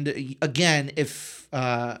 And again, if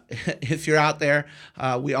you're out there,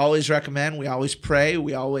 we always recommend, we always pray,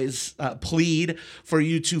 we always plead for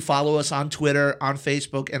you to follow us on Twitter, on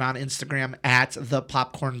Facebook, and on Instagram at The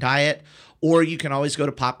Popcorn Diet. Or you can always go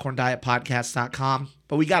to popcorndietpodcast.com.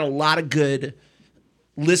 But we got a lot of good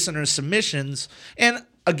listener submissions, and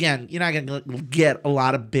again, you're not gonna get a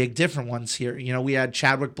lot of big different ones here. We had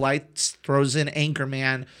Chadwick Blythe throws in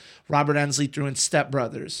Anchorman, Robert Ensley threw in Step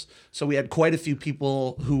Brothers, so we had quite a few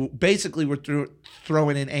people who basically were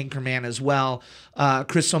throwing in Anchorman as well.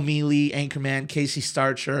 Chris O'Mealy, Anchorman, Casey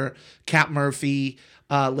Starcher, Cap Murphy,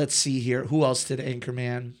 let's see here, who else did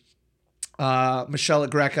Anchorman? Michelle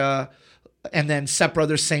Agreca, and then Step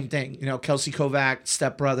Brothers, same thing, Kelsey Kovac,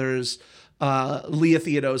 Step Brothers, Leah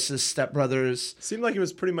Theodosis, Step Brothers. Seemed like it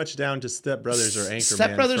was pretty much down to Step Brothers or Anchorman.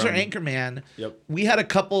 Step Brothers or Anchorman. Yep. We had a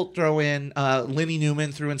couple throw in. Lenny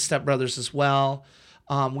Newman threw in Step Brothers as well.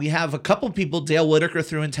 We have a couple people. Dale Whitaker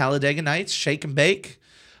threw in Talladega Nights, Shake and Bake.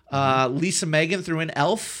 Lisa Megan threw in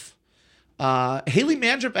Elf. Haley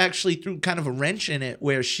Mandrup actually threw kind of a wrench in it,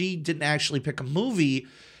 where she didn't actually pick a movie.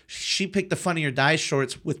 She picked the Funny or Die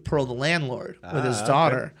shorts with Pearl the Landlord with his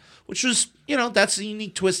daughter, which was, that's a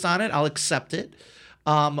unique twist on it. I'll accept it.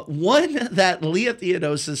 One that Leah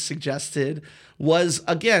Theodosis suggested was,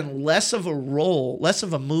 again, less of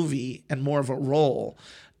a movie and more of a role.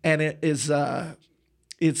 And it's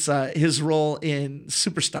his role in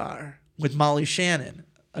Superstar with Molly Shannon,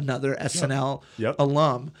 another SNL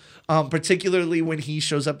alum. Particularly when he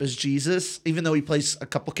shows up as Jesus, even though he plays a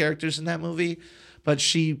couple characters in that movie.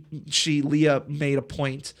 But Leah made a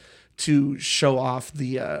point to show off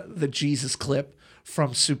the Jesus clip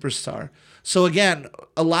from Superstar. So again,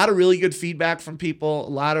 a lot of really good feedback from people. A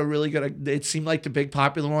lot of really good. It seemed like the big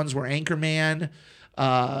popular ones were Anchorman,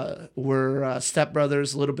 were Step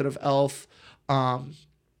Brothers, a little bit of Elf. And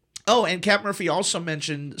Cap Murphy also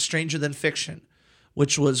mentioned Stranger Than Fiction,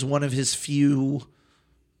 which was one of his few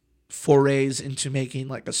forays into making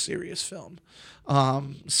like a serious film.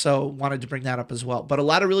 So wanted to bring that up as well. But a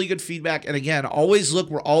lot of really good feedback. And again,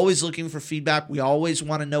 we're always looking for feedback. We always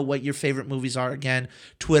want to know what your favorite movies are. Again,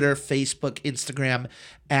 Twitter, Facebook, Instagram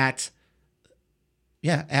at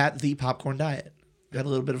The Popcorn Diet. Got a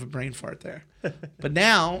little bit of a brain fart there. But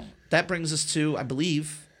now that brings us to, I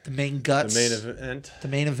believe, the main guts. The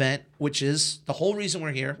main event, which is the whole reason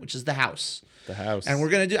we're here, which is the house. The house. And we're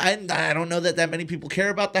going to do, I don't know that many people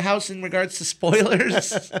care about the house in regards to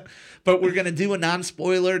spoilers, but we're going to do a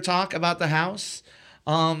non-spoiler talk about the house.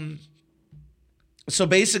 So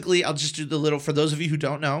basically, I'll just do for those of you who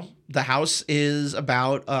don't know, the house is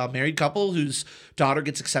about a married couple whose daughter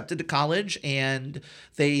gets accepted to college, and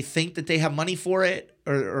they think that they have money for it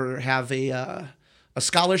or have a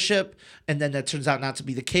scholarship, and then that turns out not to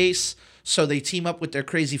be the case. So they team up with their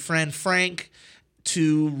crazy friend, Frank,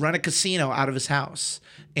 to run a casino out of his house,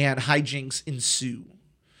 and hijinks ensue.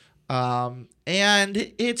 And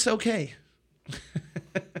it's okay.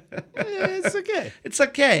 It's okay. It's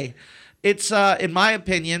okay. It's in my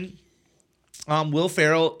opinion, Will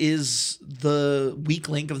Ferrell is the weak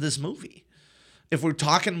link of this movie. If we're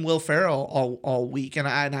talking Will Ferrell all week, and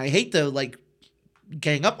I hate to like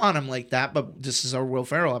gang up on him like that, but this is our Will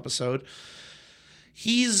Ferrell episode.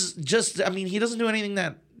 He's just, I mean, he doesn't do anything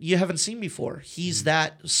that you haven't seen before. He's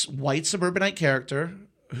that white suburbanite character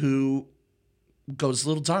who goes a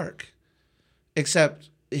little dark, except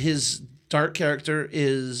his dark character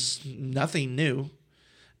is nothing new.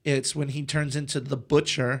 It's when he turns into the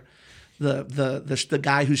butcher, the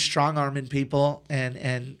guy who's strong-arming people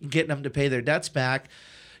and getting them to pay their debts back.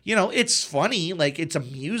 You know, it's funny, like it's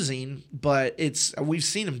amusing, but we've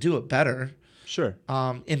seen him do it better. Sure.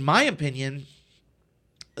 In my opinion,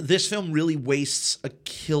 this film really wastes a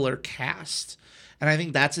killer cast. And I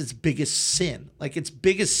think that's its biggest sin. Like, its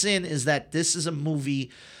biggest sin is that this is a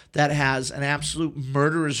movie that has an absolute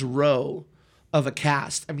murderer's row of a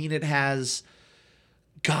cast. I mean, it has,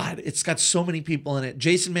 God, it's got so many people in it.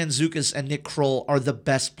 Jason Mantzoukas and Nick Kroll are the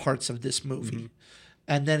best parts of this movie. Mm-hmm.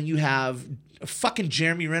 And then you have fucking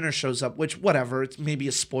Jeremy Renner shows up, which, whatever, it's maybe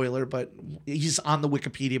a spoiler, but he's on the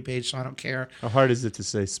Wikipedia page, so I don't care. How hard is it to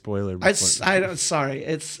say spoiler? Sorry,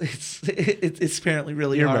 it's apparently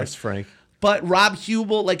really You're hard. best, Frank. But Rob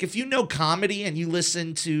Hubel, like if you know comedy and you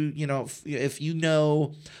listen to, you know, if you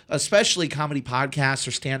know, especially comedy podcasts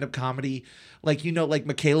or stand-up comedy, like, you know, like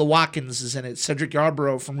Michaela Watkins is in it. Cedric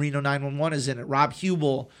Yarborough from Reno 911 is in it. Rob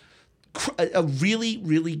Hubel, a really,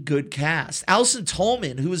 really good cast. Alison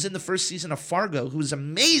Tolman, who was in the first season of Fargo, who was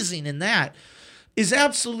amazing in that, is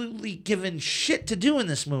absolutely given shit to do in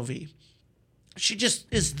this movie. She just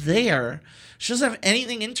is there. She doesn't have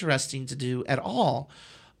anything interesting to do at all.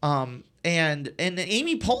 And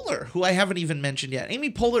Amy Poehler, who I haven't even mentioned yet.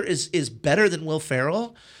 Amy Poehler is better than Will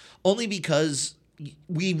Ferrell, only because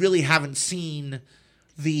we really haven't seen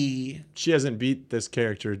the... She hasn't beat this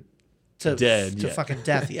character to yet. Fucking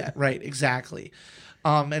death yet. Right, exactly.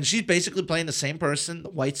 And she's basically playing the same person, the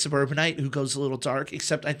white suburbanite who goes a little dark,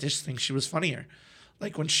 except I just think she was funnier.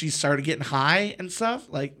 Like when she started getting high and stuff,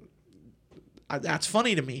 like... that's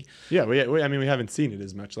funny to me. Yeah, we haven't seen it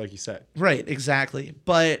as much, like you said. Right, exactly.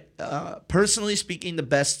 But personally speaking, the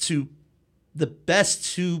best two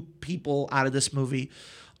people out of this movie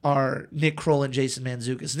are Nick Kroll and Jason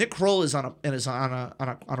Mantzoukas. Nick Kroll is on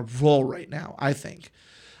a roll right now. I think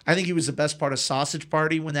he was the best part of Sausage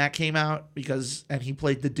Party when that came out and he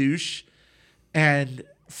played the douche. And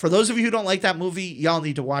for those of you who don't like that movie, y'all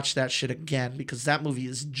need to watch that shit again because that movie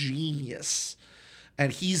is genius.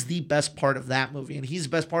 And he's the best part of that movie. And he's the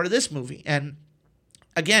best part of this movie. And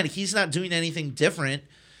again, he's not doing anything different.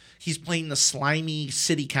 He's playing the slimy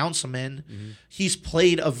city councilman. Mm-hmm. He's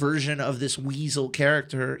played a version of this weasel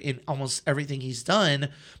character in almost everything he's done.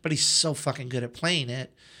 But he's so fucking good at playing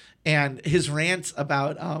it. And his rant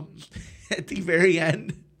about, at the very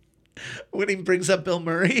end, when he brings up Bill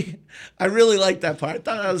Murray, I really liked that part. I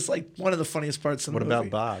thought that was like one of the funniest parts of the movie. What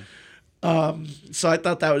about Bob? So I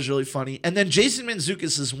thought that was really funny. And then Jason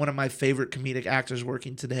Mantzoukas is one of my favorite comedic actors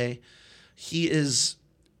working today. He is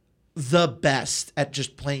the best at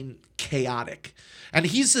just playing chaotic. And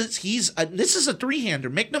this is a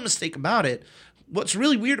three-hander. Make no mistake about it. What's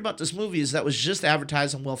really weird about this movie is that was just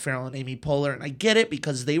advertised on Will Ferrell and Amy Poehler. And I get it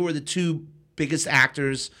because they were the two biggest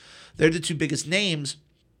actors. They're the two biggest names.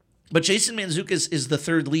 But Jason Mantzoukas is the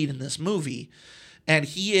third lead in this movie. And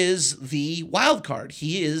he is the wild card.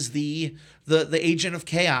 He is the agent of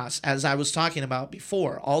chaos, as I was talking about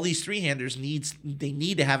before. All these three-handers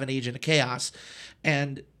need to have an agent of chaos.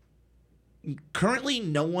 And currently,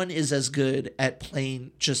 no one is as good at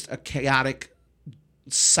playing just a chaotic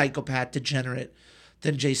psychopath degenerate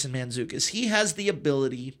than Jason Mantzoukas. He has the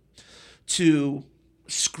ability to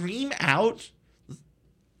scream out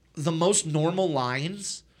the most normal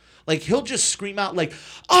lines. Like, he'll just scream out, like,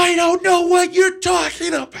 I don't know what you're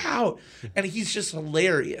talking about. And he's just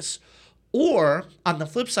hilarious. Or, on the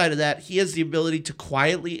flip side of that, he has the ability to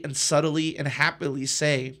quietly and subtly and happily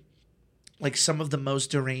say, like, some of the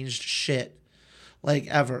most deranged shit, like,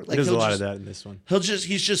 ever. Like, there's a lot of that in this one.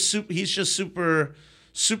 He's just super,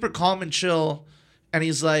 super calm and chill. And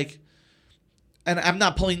he's like, and I'm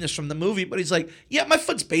not pulling this from the movie, but he's like, yeah, my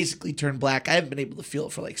foot's basically turned black. I haven't been able to feel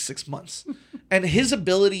it for like 6 months. And his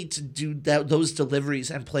ability to do those deliveries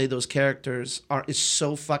and play those characters is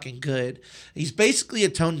so fucking good. He's basically a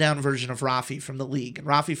toned down version of Rafi from The League. And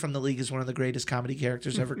Rafi from The League is one of the greatest comedy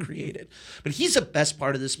characters ever created. But he's the best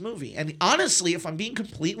part of this movie. And honestly, if I'm being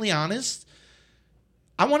completely honest,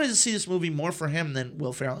 I wanted to see this movie more for him than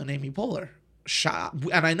Will Ferrell and Amy Poehler.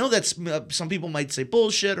 And I know that's some people might say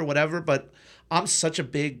bullshit or whatever, but I'm such a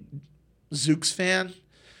big Zooks fan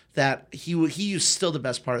that he was still the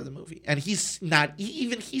best part of the movie, and he's not at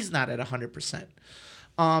 100%.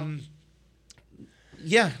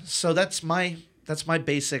 Yeah, so that's my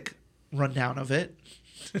basic rundown of it.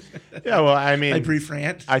 Yeah, well, I mean, my brief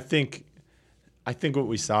rant. I think what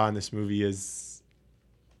we saw in this movie is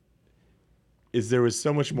there was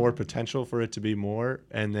so much more potential for it to be more,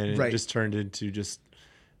 and then it just turned into just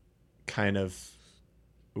kind of,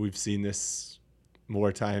 we've seen this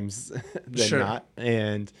more times than not,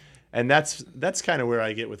 and that's kind of where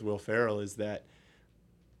I get with Will Ferrell, is that,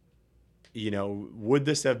 you know, would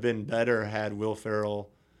this have been better had Will Ferrell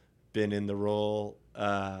been in the role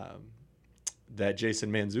that Jason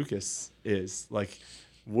Mantzoukas is? Like,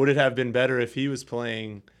 would it have been better if he was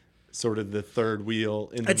playing sort of the third wheel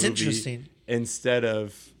in the movie? That's interesting. Instead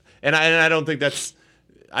of, and I don't think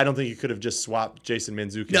you could have just swapped Jason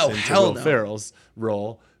Mantzoukas into Will Ferrell's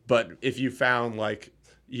role. But if you found, like,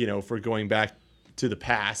 you know, for going back to the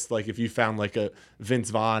past, like if you found like a Vince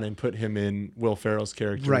Vaughn and put him in Will Ferrell's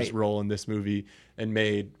character's role in this movie and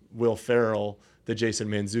made Will Ferrell the Jason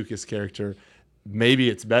Mantzoukas character, maybe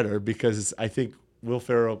it's better, because I think Will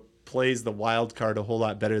Ferrell plays the wild card a whole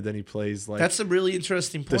lot better than he plays, like, that's a really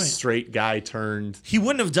interesting point. The straight guy turned. He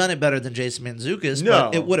wouldn't have done it better than Jason Mantzoukas,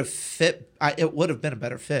 but it would have fit. It would have been a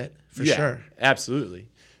better fit for sure. Absolutely.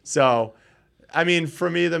 So, I mean, for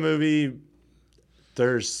me, the movie,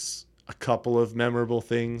 there's a couple of memorable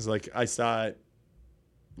things. Like, I saw it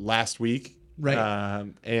last week,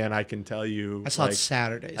 and I can tell you, I saw it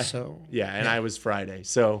Saturday, I was Friday,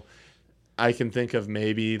 so I can think of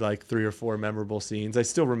maybe like 3 or 4 memorable scenes. I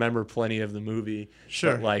still remember plenty of the movie.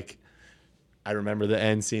 Sure. But, like, I remember the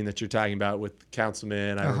end scene that you're talking about with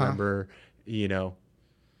Councilman. I remember, you know,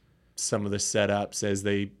 some of the setups as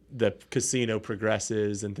the casino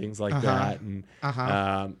progresses and things like that. And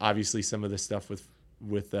obviously some of the stuff with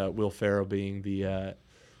Will Ferrell being the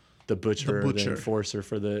butcher, the enforcer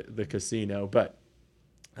for the casino. But,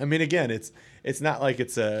 I mean, again, it's not like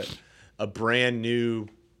it's a brand new,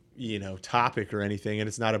 you know, topic or anything, and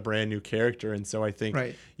it's not a brand new character, and so I think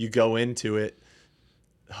you go into it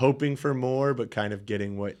hoping for more, but kind of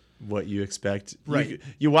getting what you expect.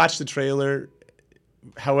 You watch the trailer,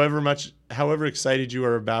 however excited you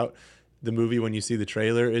are about the movie when you see the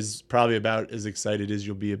trailer is probably about as excited as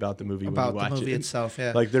you'll be about the movie when you watch it. About the movie itself,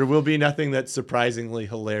 yeah. Like, there will be nothing that's surprisingly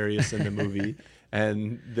hilarious in the movie.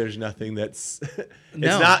 And there's nothing that's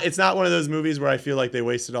it's not one of those movies where I feel like they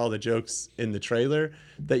wasted all the jokes in the trailer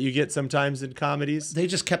that you get sometimes in comedies. They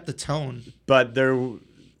just kept the tone. But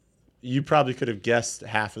you probably could have guessed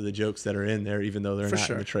half of the jokes that are in there, even though they're not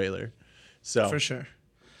in the trailer. So for sure.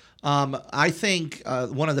 I think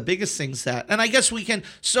one of the biggest things that, and I guess we can,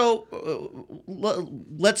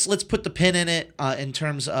 let's put the pin in it in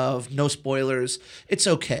terms of no spoilers. It's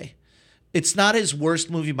okay. It's not his worst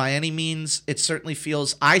movie by any means. I certainly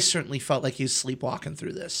felt like he was sleepwalking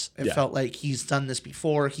through this. It felt like he's done this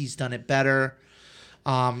before. He's done it better.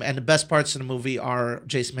 And the best parts of the movie are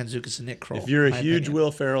Jason Mantzoukas and Nick Kroll. If you're a huge Will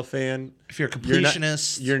Ferrell fan, if you're a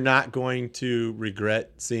completionist, you're not going to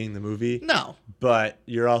regret seeing the movie. No. But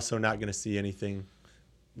you're also not going to see anything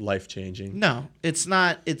life-changing. No, it's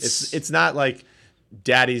not. It's not like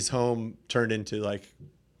Daddy's Home turned into like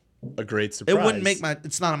a great surprise. It wouldn't make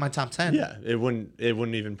it's not on my top 10. Yeah, it wouldn't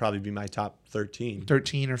even probably be my top 13.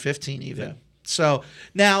 13 or 15 even. Yeah. So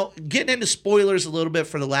now getting into spoilers a little bit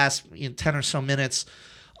for the last 10 or so minutes.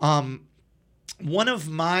 One of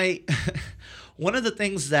the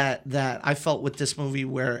things that I felt with this movie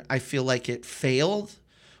where I feel like it failed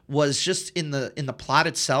was just in the plot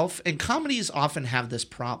itself. And comedies often have this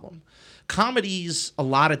problem. Comedies a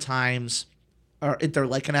lot of times they're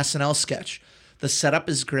like an SNL sketch. The setup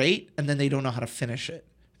is great, and then they don't know how to finish it.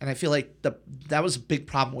 And I feel like that was a big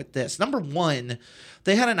problem with this. Number one,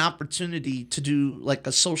 they had an opportunity to do like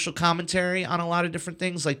a social commentary on a lot of different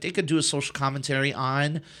things. Like, they could do a social commentary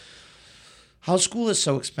on how school is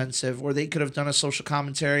so expensive, or they could have done a social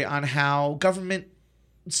commentary on how government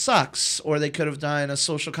sucks, or they could have done a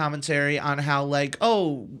social commentary on how, like,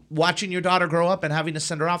 oh, watching your daughter grow up and having to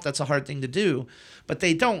send her off, that's a hard thing to do. But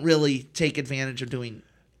they don't really take advantage of doing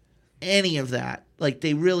any of that. Like,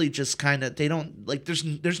 they really just kind of, they don't, like,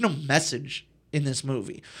 there's no message in this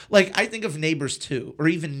movie. Like, I think of Neighbors 2, or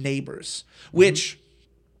even Neighbors, which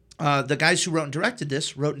the guys who wrote and directed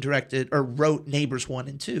this wrote Neighbors 1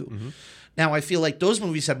 and 2. Mm-hmm. Now, I feel like those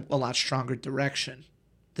movies had a lot stronger direction.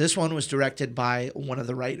 This one was directed by one of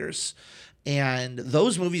the writers, and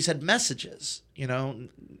those movies had messages,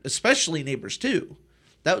 especially Neighbors 2.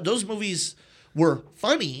 Those movies were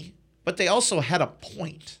funny, but they also had a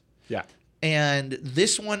point. Yeah. And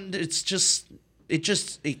this one, it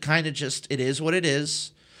is what it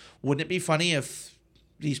is. Wouldn't it be funny if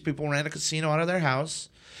these people ran a casino out of their house?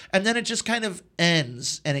 And then it just kind of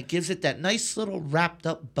ends, and it gives it that nice little wrapped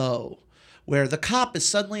up bow where the cop is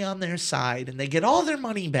suddenly on their side and they get all their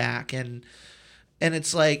money back, and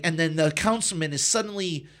it's like, and then the councilman is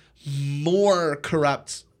suddenly more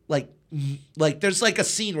corrupt. Like there's like a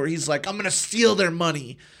scene where he's like, I'm gonna steal their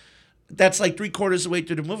money. That's like 3/4 of the way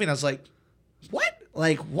through the movie, and I was like, what?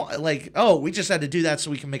 Like what? Like, oh, we just had to do that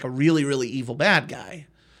so we can make a really, really evil bad guy.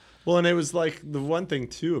 Well, and it was like the one thing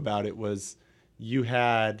too about it was you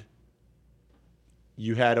had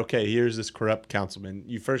okay, here's this corrupt councilman.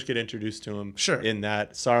 You first get introduced to him Sure. in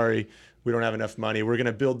that, sorry, we don't have enough money. We're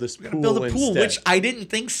gonna build this pool. Build a pool, instead. which I didn't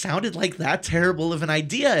think sounded like that terrible of an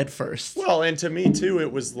idea at first. Well, and to me too,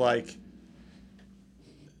 it was like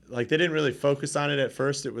they didn't really focus on it at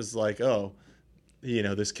first. It was like, oh, you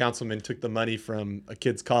know, this councilman took the money from a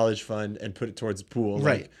kid's college fund and put it towards a pool.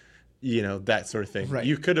 Right. Like, you know, that sort of thing. Right.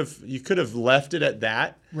 You could have left it at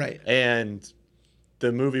that. Right. And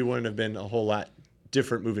the movie wouldn't have been a whole lot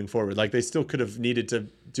different moving forward. Like they still could have needed to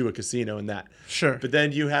do a casino in that. Sure. But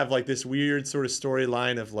then you have like this weird sort of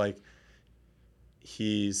storyline of like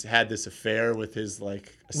he's had this affair with his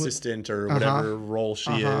like assistant or whatever role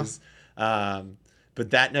she is.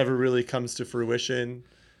 But that never really comes to fruition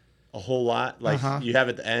a whole lot. Like you have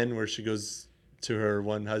at the end where she goes to her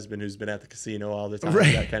one husband who's been at the casino all the time,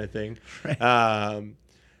 Right. that kind of thing. Right.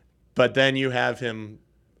 But then you have him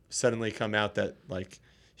suddenly come out that like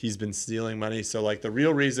he's been stealing money. So like the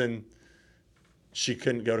real reason she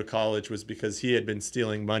couldn't go to college was because he had been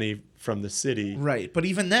stealing money from the city. Right. But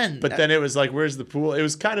even then. But then it was like, where's the pool? It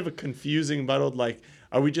was kind of a confusing, muddled, like,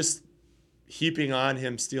 are we just heaping on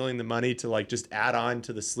him stealing the money to like just add on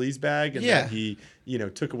to the sleaze bag? And Yeah. that he, you know,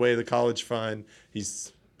 took away the college fund.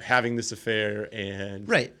 He's having this affair and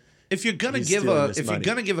Right. If you're gonna he's give stealing a this if money. you're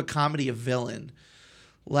gonna give a comedy a villain,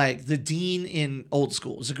 like the dean in Old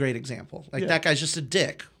School is a great example. Like Yeah. that guy's just a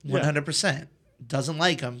dick, 100%. Doesn't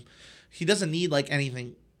like him. He doesn't need like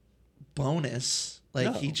anything bonus.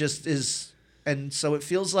 Like he No. just is, and so it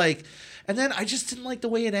feels like. And then I just didn't like the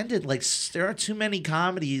way it ended. Like there are too many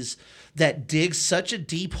comedies that dig such a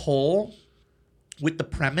deep hole with the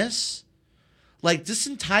premise. Like this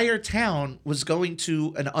entire town was going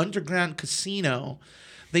to an underground casino.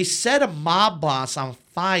 They set a mob boss on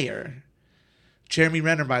fire. Jeremy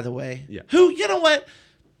Renner, by the way. Yeah. Who, you know what?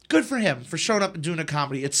 Good for him for showing up and doing a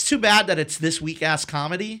comedy. It's too bad that it's this weak ass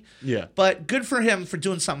comedy. Yeah. But good for him for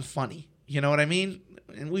doing something funny. You know what I mean?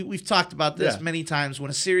 And we've talked about this Yeah. many times.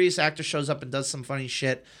 When a serious actor shows up and does some funny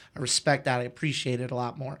shit, I respect that. I appreciate it a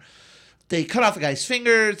lot more. They cut off the guy's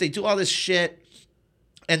fingers. They do all this shit.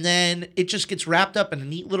 And then it just gets wrapped up in a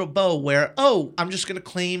neat little bow where, oh, we're just going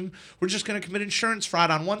to commit insurance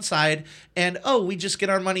fraud on one side. And, oh, we just get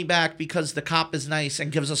our money back because the cop is nice and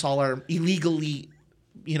gives us all our illegally,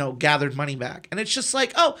 gathered money back. And it's just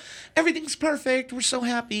like, oh, everything's perfect. We're so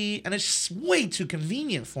happy. And it's just way too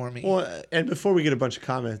convenient for me. Well, and before we get a bunch of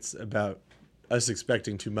comments about us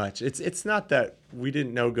expecting too much, it's not that we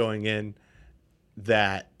didn't know going in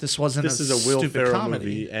that this wasn't this is a Will stupid Ferrell comedy.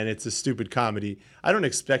 movie and it's a stupid comedy. I don't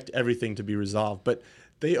expect everything to be resolved, but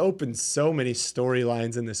they opened so many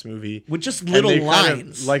storylines in this movie With just and little they kind of-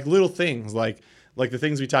 lines. like little things, like the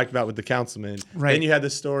things we talked about with the councilman. Right. Then you had the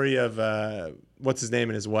story of what's his name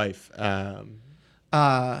and his wife,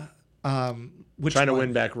 Which trying to one?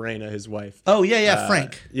 win back Raina, his wife. Oh, yeah,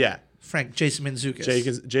 Frank. Yeah. Frank, Jason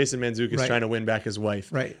Mantzoukas. Jason Mantzoukas Right. trying to win back his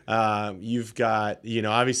wife. Right. You've got,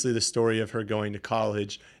 obviously the story of her going to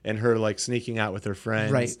college and her like sneaking out with her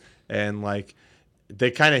friends. Right. And like they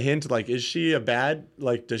kind of hint like, is she a bad,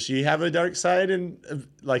 like, does she have a dark side? And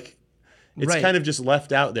like, it's Right. kind of just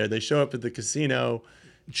left out there. They show up at the casino.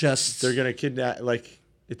 Just They're going to kidnap, like,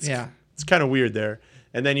 it's kind of weird there.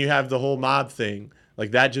 And then you have the whole mob thing.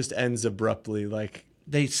 Like that just ends abruptly. Like,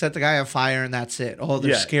 they set the guy on fire and that's it. Oh,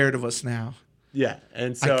 they're Yeah. scared of us now. yeah.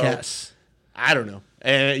 And so I guess. I don't know.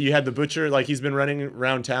 And you had the butcher, like he's been running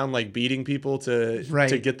around town, like beating people to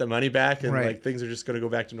Right. get the money back, and Right. like things are just going to go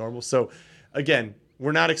back to normal. So, again,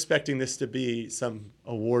 we're not expecting this to be some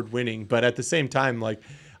award winning, but at the same time, like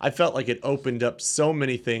I felt like it opened up so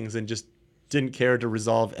many things and just didn't care to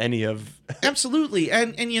resolve any of. Absolutely.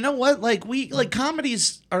 And you know what? Like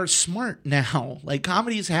comedies are smart now. Like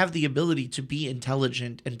comedies have the ability to be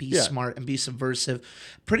intelligent and be Yeah. smart and be subversive.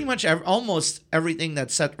 Pretty much almost everything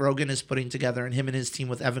that Seth Rogen is putting together and him and his team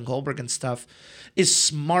with Evan Goldberg and stuff is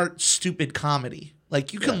smart, stupid comedy.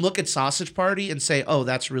 Like you can look at Sausage Party and say, "Oh,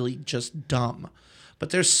 that's really just dumb." But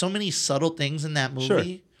there's so many subtle things in that movie Sure.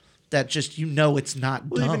 that just it's not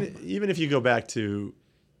Well, dumb. even if you go back to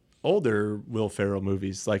older Will Ferrell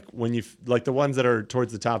movies, like like the ones that are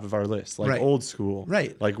towards the top of our list, like Right. Old School,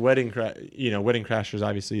 Right. like Wedding Crashers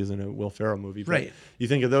obviously isn't a Will Ferrell movie, but Right. you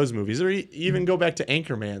think of those movies, or even go back to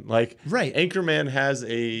Anchorman. Like Right. Anchorman has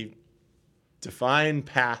a defined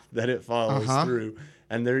path that it follows through,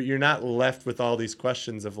 and you're not left with all these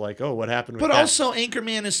questions of like, oh, what happened with But that? also,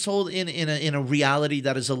 Anchorman is told in a reality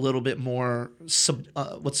that is a little bit more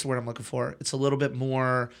what's the word I'm looking for? It's a little bit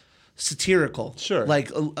more satirical. Sure. Like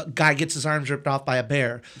a guy gets his arms ripped off by a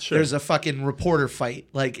bear. Sure. There's a fucking reporter fight.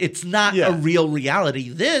 Like it's not Yeah. a real reality.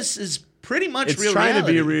 This is pretty much It's real trying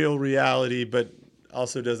reality. to be real reality, but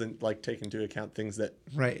also doesn't like take into account things that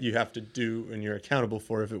Right. you have to do and you're accountable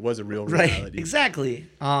for if it was a real Right. reality. Exactly.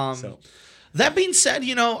 So. That being said,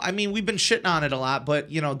 I mean, we've been shitting on it a lot, but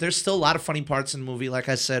there's still a lot of funny parts in the movie. Like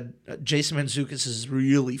I said, Jason Mantzoukas is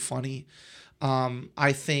really funny.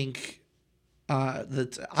 I think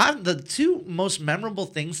the two most memorable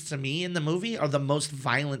things to me in the movie are the most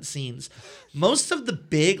violent scenes. Most of the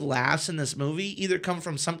big laughs in this movie either come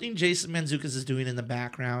from something Jason Mantzoukas is doing in the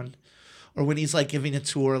background, or when he's like giving a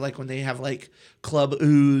tour, like when they have like Club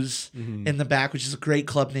Ooze in the back, which is a great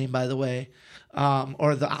club name, by the way,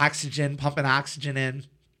 or the oxygen, pumping oxygen in.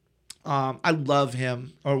 I love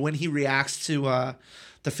him. Or when he reacts to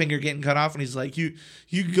the finger getting cut off, and he's like, "You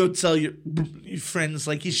can go tell your friends."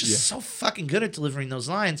 Like he's just so fucking good at delivering those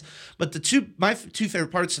lines. But my two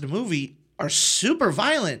favorite parts of the movie are super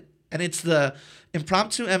violent, and it's the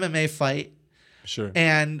impromptu MMA fight. Sure.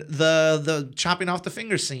 And the chopping off the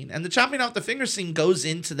finger scene. And the chopping off the finger scene goes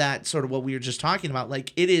into that sort of what we were just talking about.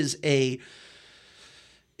 Like it is a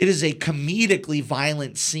comedically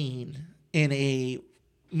violent scene in a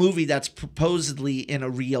movie that's supposedly in a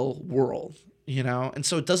real world, And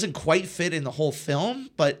so it doesn't quite fit in the whole film,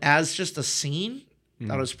 but as just a scene,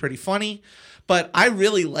 that was pretty funny. But I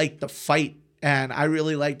really liked the fight, and I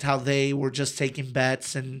really liked how they were just taking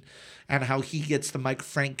bets and how he gets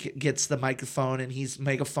Frank gets the microphone and he's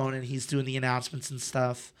doing the announcements and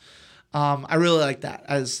stuff. I really like that.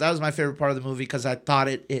 That was my favorite part of the movie because I thought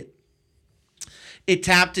it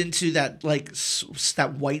tapped into that like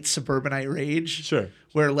that white suburbanite rage. Sure.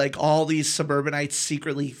 Where like all these suburbanites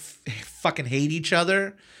secretly fucking hate each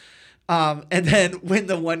other. And then when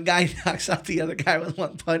the one guy knocks out the other guy with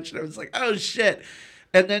one punch, and I was like, oh shit.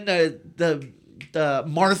 And then the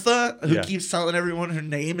Martha, who keeps telling everyone her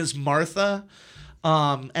name is Martha,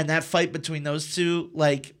 and that fight between those two,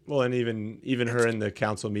 like, well, and even her in the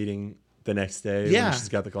council meeting the next day, when she's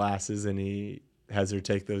got the glasses and he has her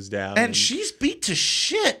take those down, and she's beat to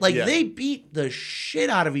shit. Like they beat the shit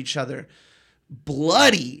out of each other,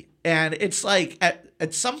 bloody, and it's like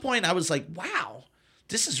at some point I was like, wow,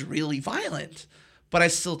 this is really violent, but I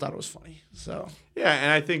still thought it was funny. So yeah,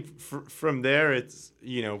 and I think from there it's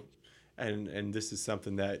And this is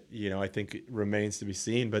something that I think remains to be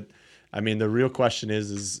seen. But I mean, the real question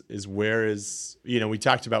is where is we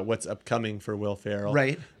talked about what's upcoming for Will Ferrell,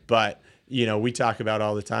 right? But we talk about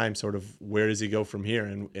all the time, sort of where does he go from here,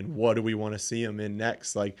 and what do we want to see him in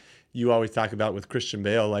next? Like you always talk about with Christian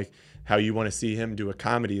Bale, like how you want to see him do a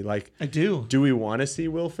comedy. Like I do. Do we want to see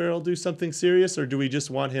Will Ferrell do something serious, or do we just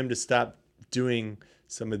want him to stop doing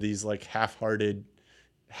some of these like half-hearted,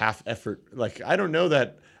 half-effort? Like I don't know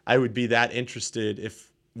that I would be that interested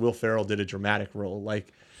if Will Ferrell did a dramatic role.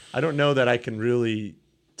 Like, I don't know that I can really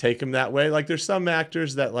take him that way. Like, there's some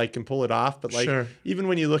actors that like can pull it off, but like even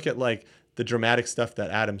when you look at like the dramatic stuff that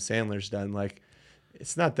Adam Sandler's done, like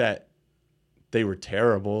it's not that they were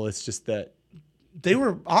terrible. It's just that they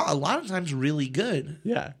were a lot of times really good.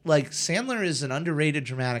 Yeah. Like Sandler is an underrated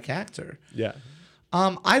dramatic actor. Yeah.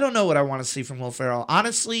 I don't know what I want to see from Will Ferrell.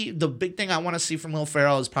 Honestly, the big thing I want to see from Will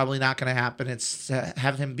Ferrell is probably not going to happen. It's to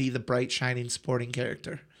have him be the bright, shining, supporting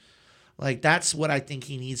character. Like, that's what I think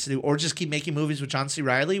he needs to do. Or just keep making movies with John C.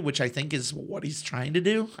 Reilly, which I think is what he's trying to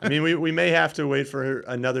do. I mean, we may have to wait for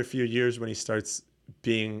another few years when he starts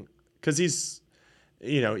being... Because he's...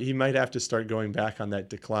 he might have to start going back on that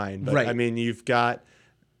decline. But, I mean, you've got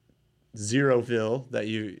Zeroville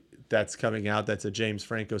that's coming out. That's a James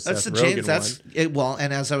Franco, Seth Rogen one.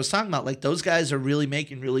 And as I was talking about, like those guys are really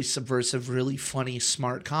making really subversive, really funny,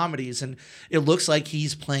 smart comedies, and it looks like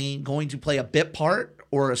he's going to play a bit part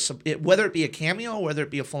or whether it be a cameo, or whether it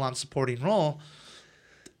be a full-on supporting role.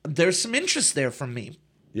 There's some interest there from me.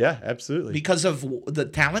 Yeah, absolutely. Because of the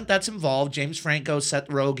talent that's involved, James Franco, Seth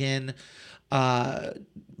Rogen,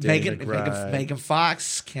 Megan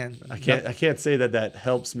Fox I can't say that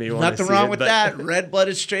helps me. Nothing wrong with that.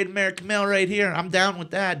 Red-blooded straight American male right here. I'm down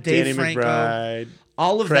with that. Dave Danny Franco, McBride,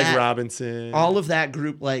 all of Craig that, Robinson. all of that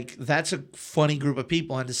group, like that's a funny group of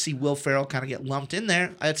people, and to see Will Ferrell kind of get lumped in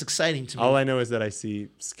there, that's exciting to me. All I know is that I see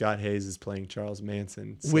Scott Hayes is playing Charles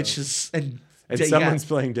Manson, so. Which is and someone's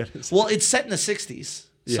playing Dennis. Well, it's set in the 60s,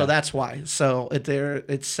 Yeah. so that's why. So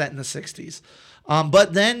it's set in the 60s.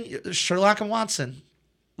 But then Sherlock and Watson,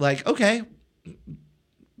 like, okay,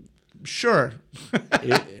 sure.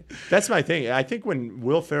 That's my thing. I think when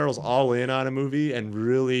Will Ferrell's all in on a movie and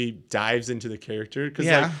really dives into the character, because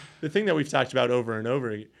like the thing that we've talked about over and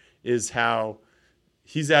over is how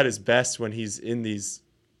he's at his best when he's in these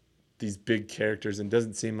big characters and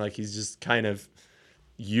doesn't seem like he's just kind of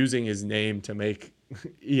using his name to make,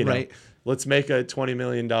 let's make a $20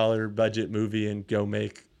 million budget movie and go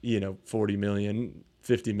make, 40 million,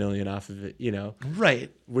 50 million off of it,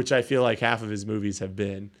 Right. Which I feel like half of his movies have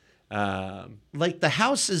been. Like The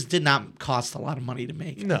Houses did not cost a lot of money to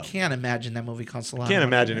make. No. I can't imagine that movie cost a lot. I can't of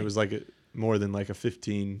money imagine it was like more than like a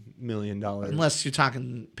 $15 million. Unless you're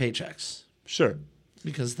talking paychecks. Sure.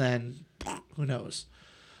 Because then, who knows?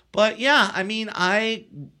 But yeah, I mean, my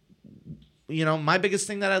biggest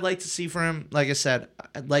thing that I'd like to see for him, like I said,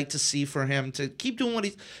 I'd like to see for him to keep doing what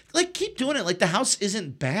keep doing it. Like The House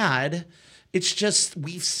isn't bad. It's just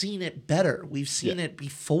we've seen it better. We've seen it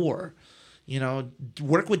before.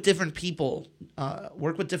 Work with different people,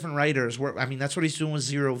 work with different writers. That's what he's doing with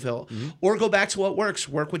Zeroville. Mm-hmm. Or go back to what works.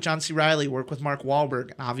 Work with John C. Reilly. Work with Mark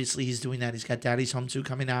Wahlberg. Obviously, he's doing that. He's got Daddy's Home 2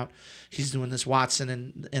 coming out. He's doing this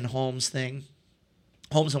Watson and Holmes thing.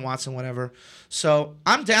 Holmes and Watson, whatever. So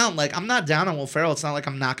I'm down. Like, I'm not down on Will Ferrell. It's not like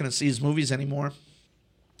I'm not going to see his movies anymore.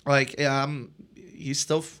 Like, he's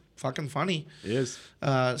still fucking funny. He is.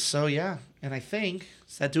 So, yeah. And I think,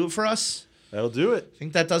 does that do it for us? That'll do it. I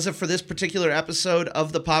think that does it for this particular episode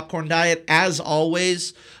of the Popcorn Diet. As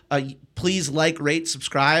always, please rate,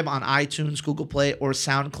 subscribe on iTunes, Google Play, or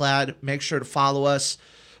SoundCloud. Make sure to follow us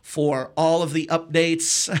for all of the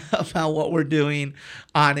updates about what we're doing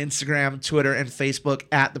on Instagram, Twitter, and Facebook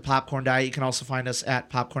at the Popcorn Diet. You can also find us at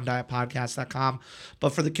popcorndietpodcast.com. But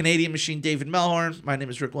for the Canadian Machine, David Melhorn, my name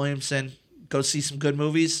is Rick Williamson. Go see some good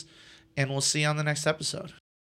movies, and we'll see you on the next episode.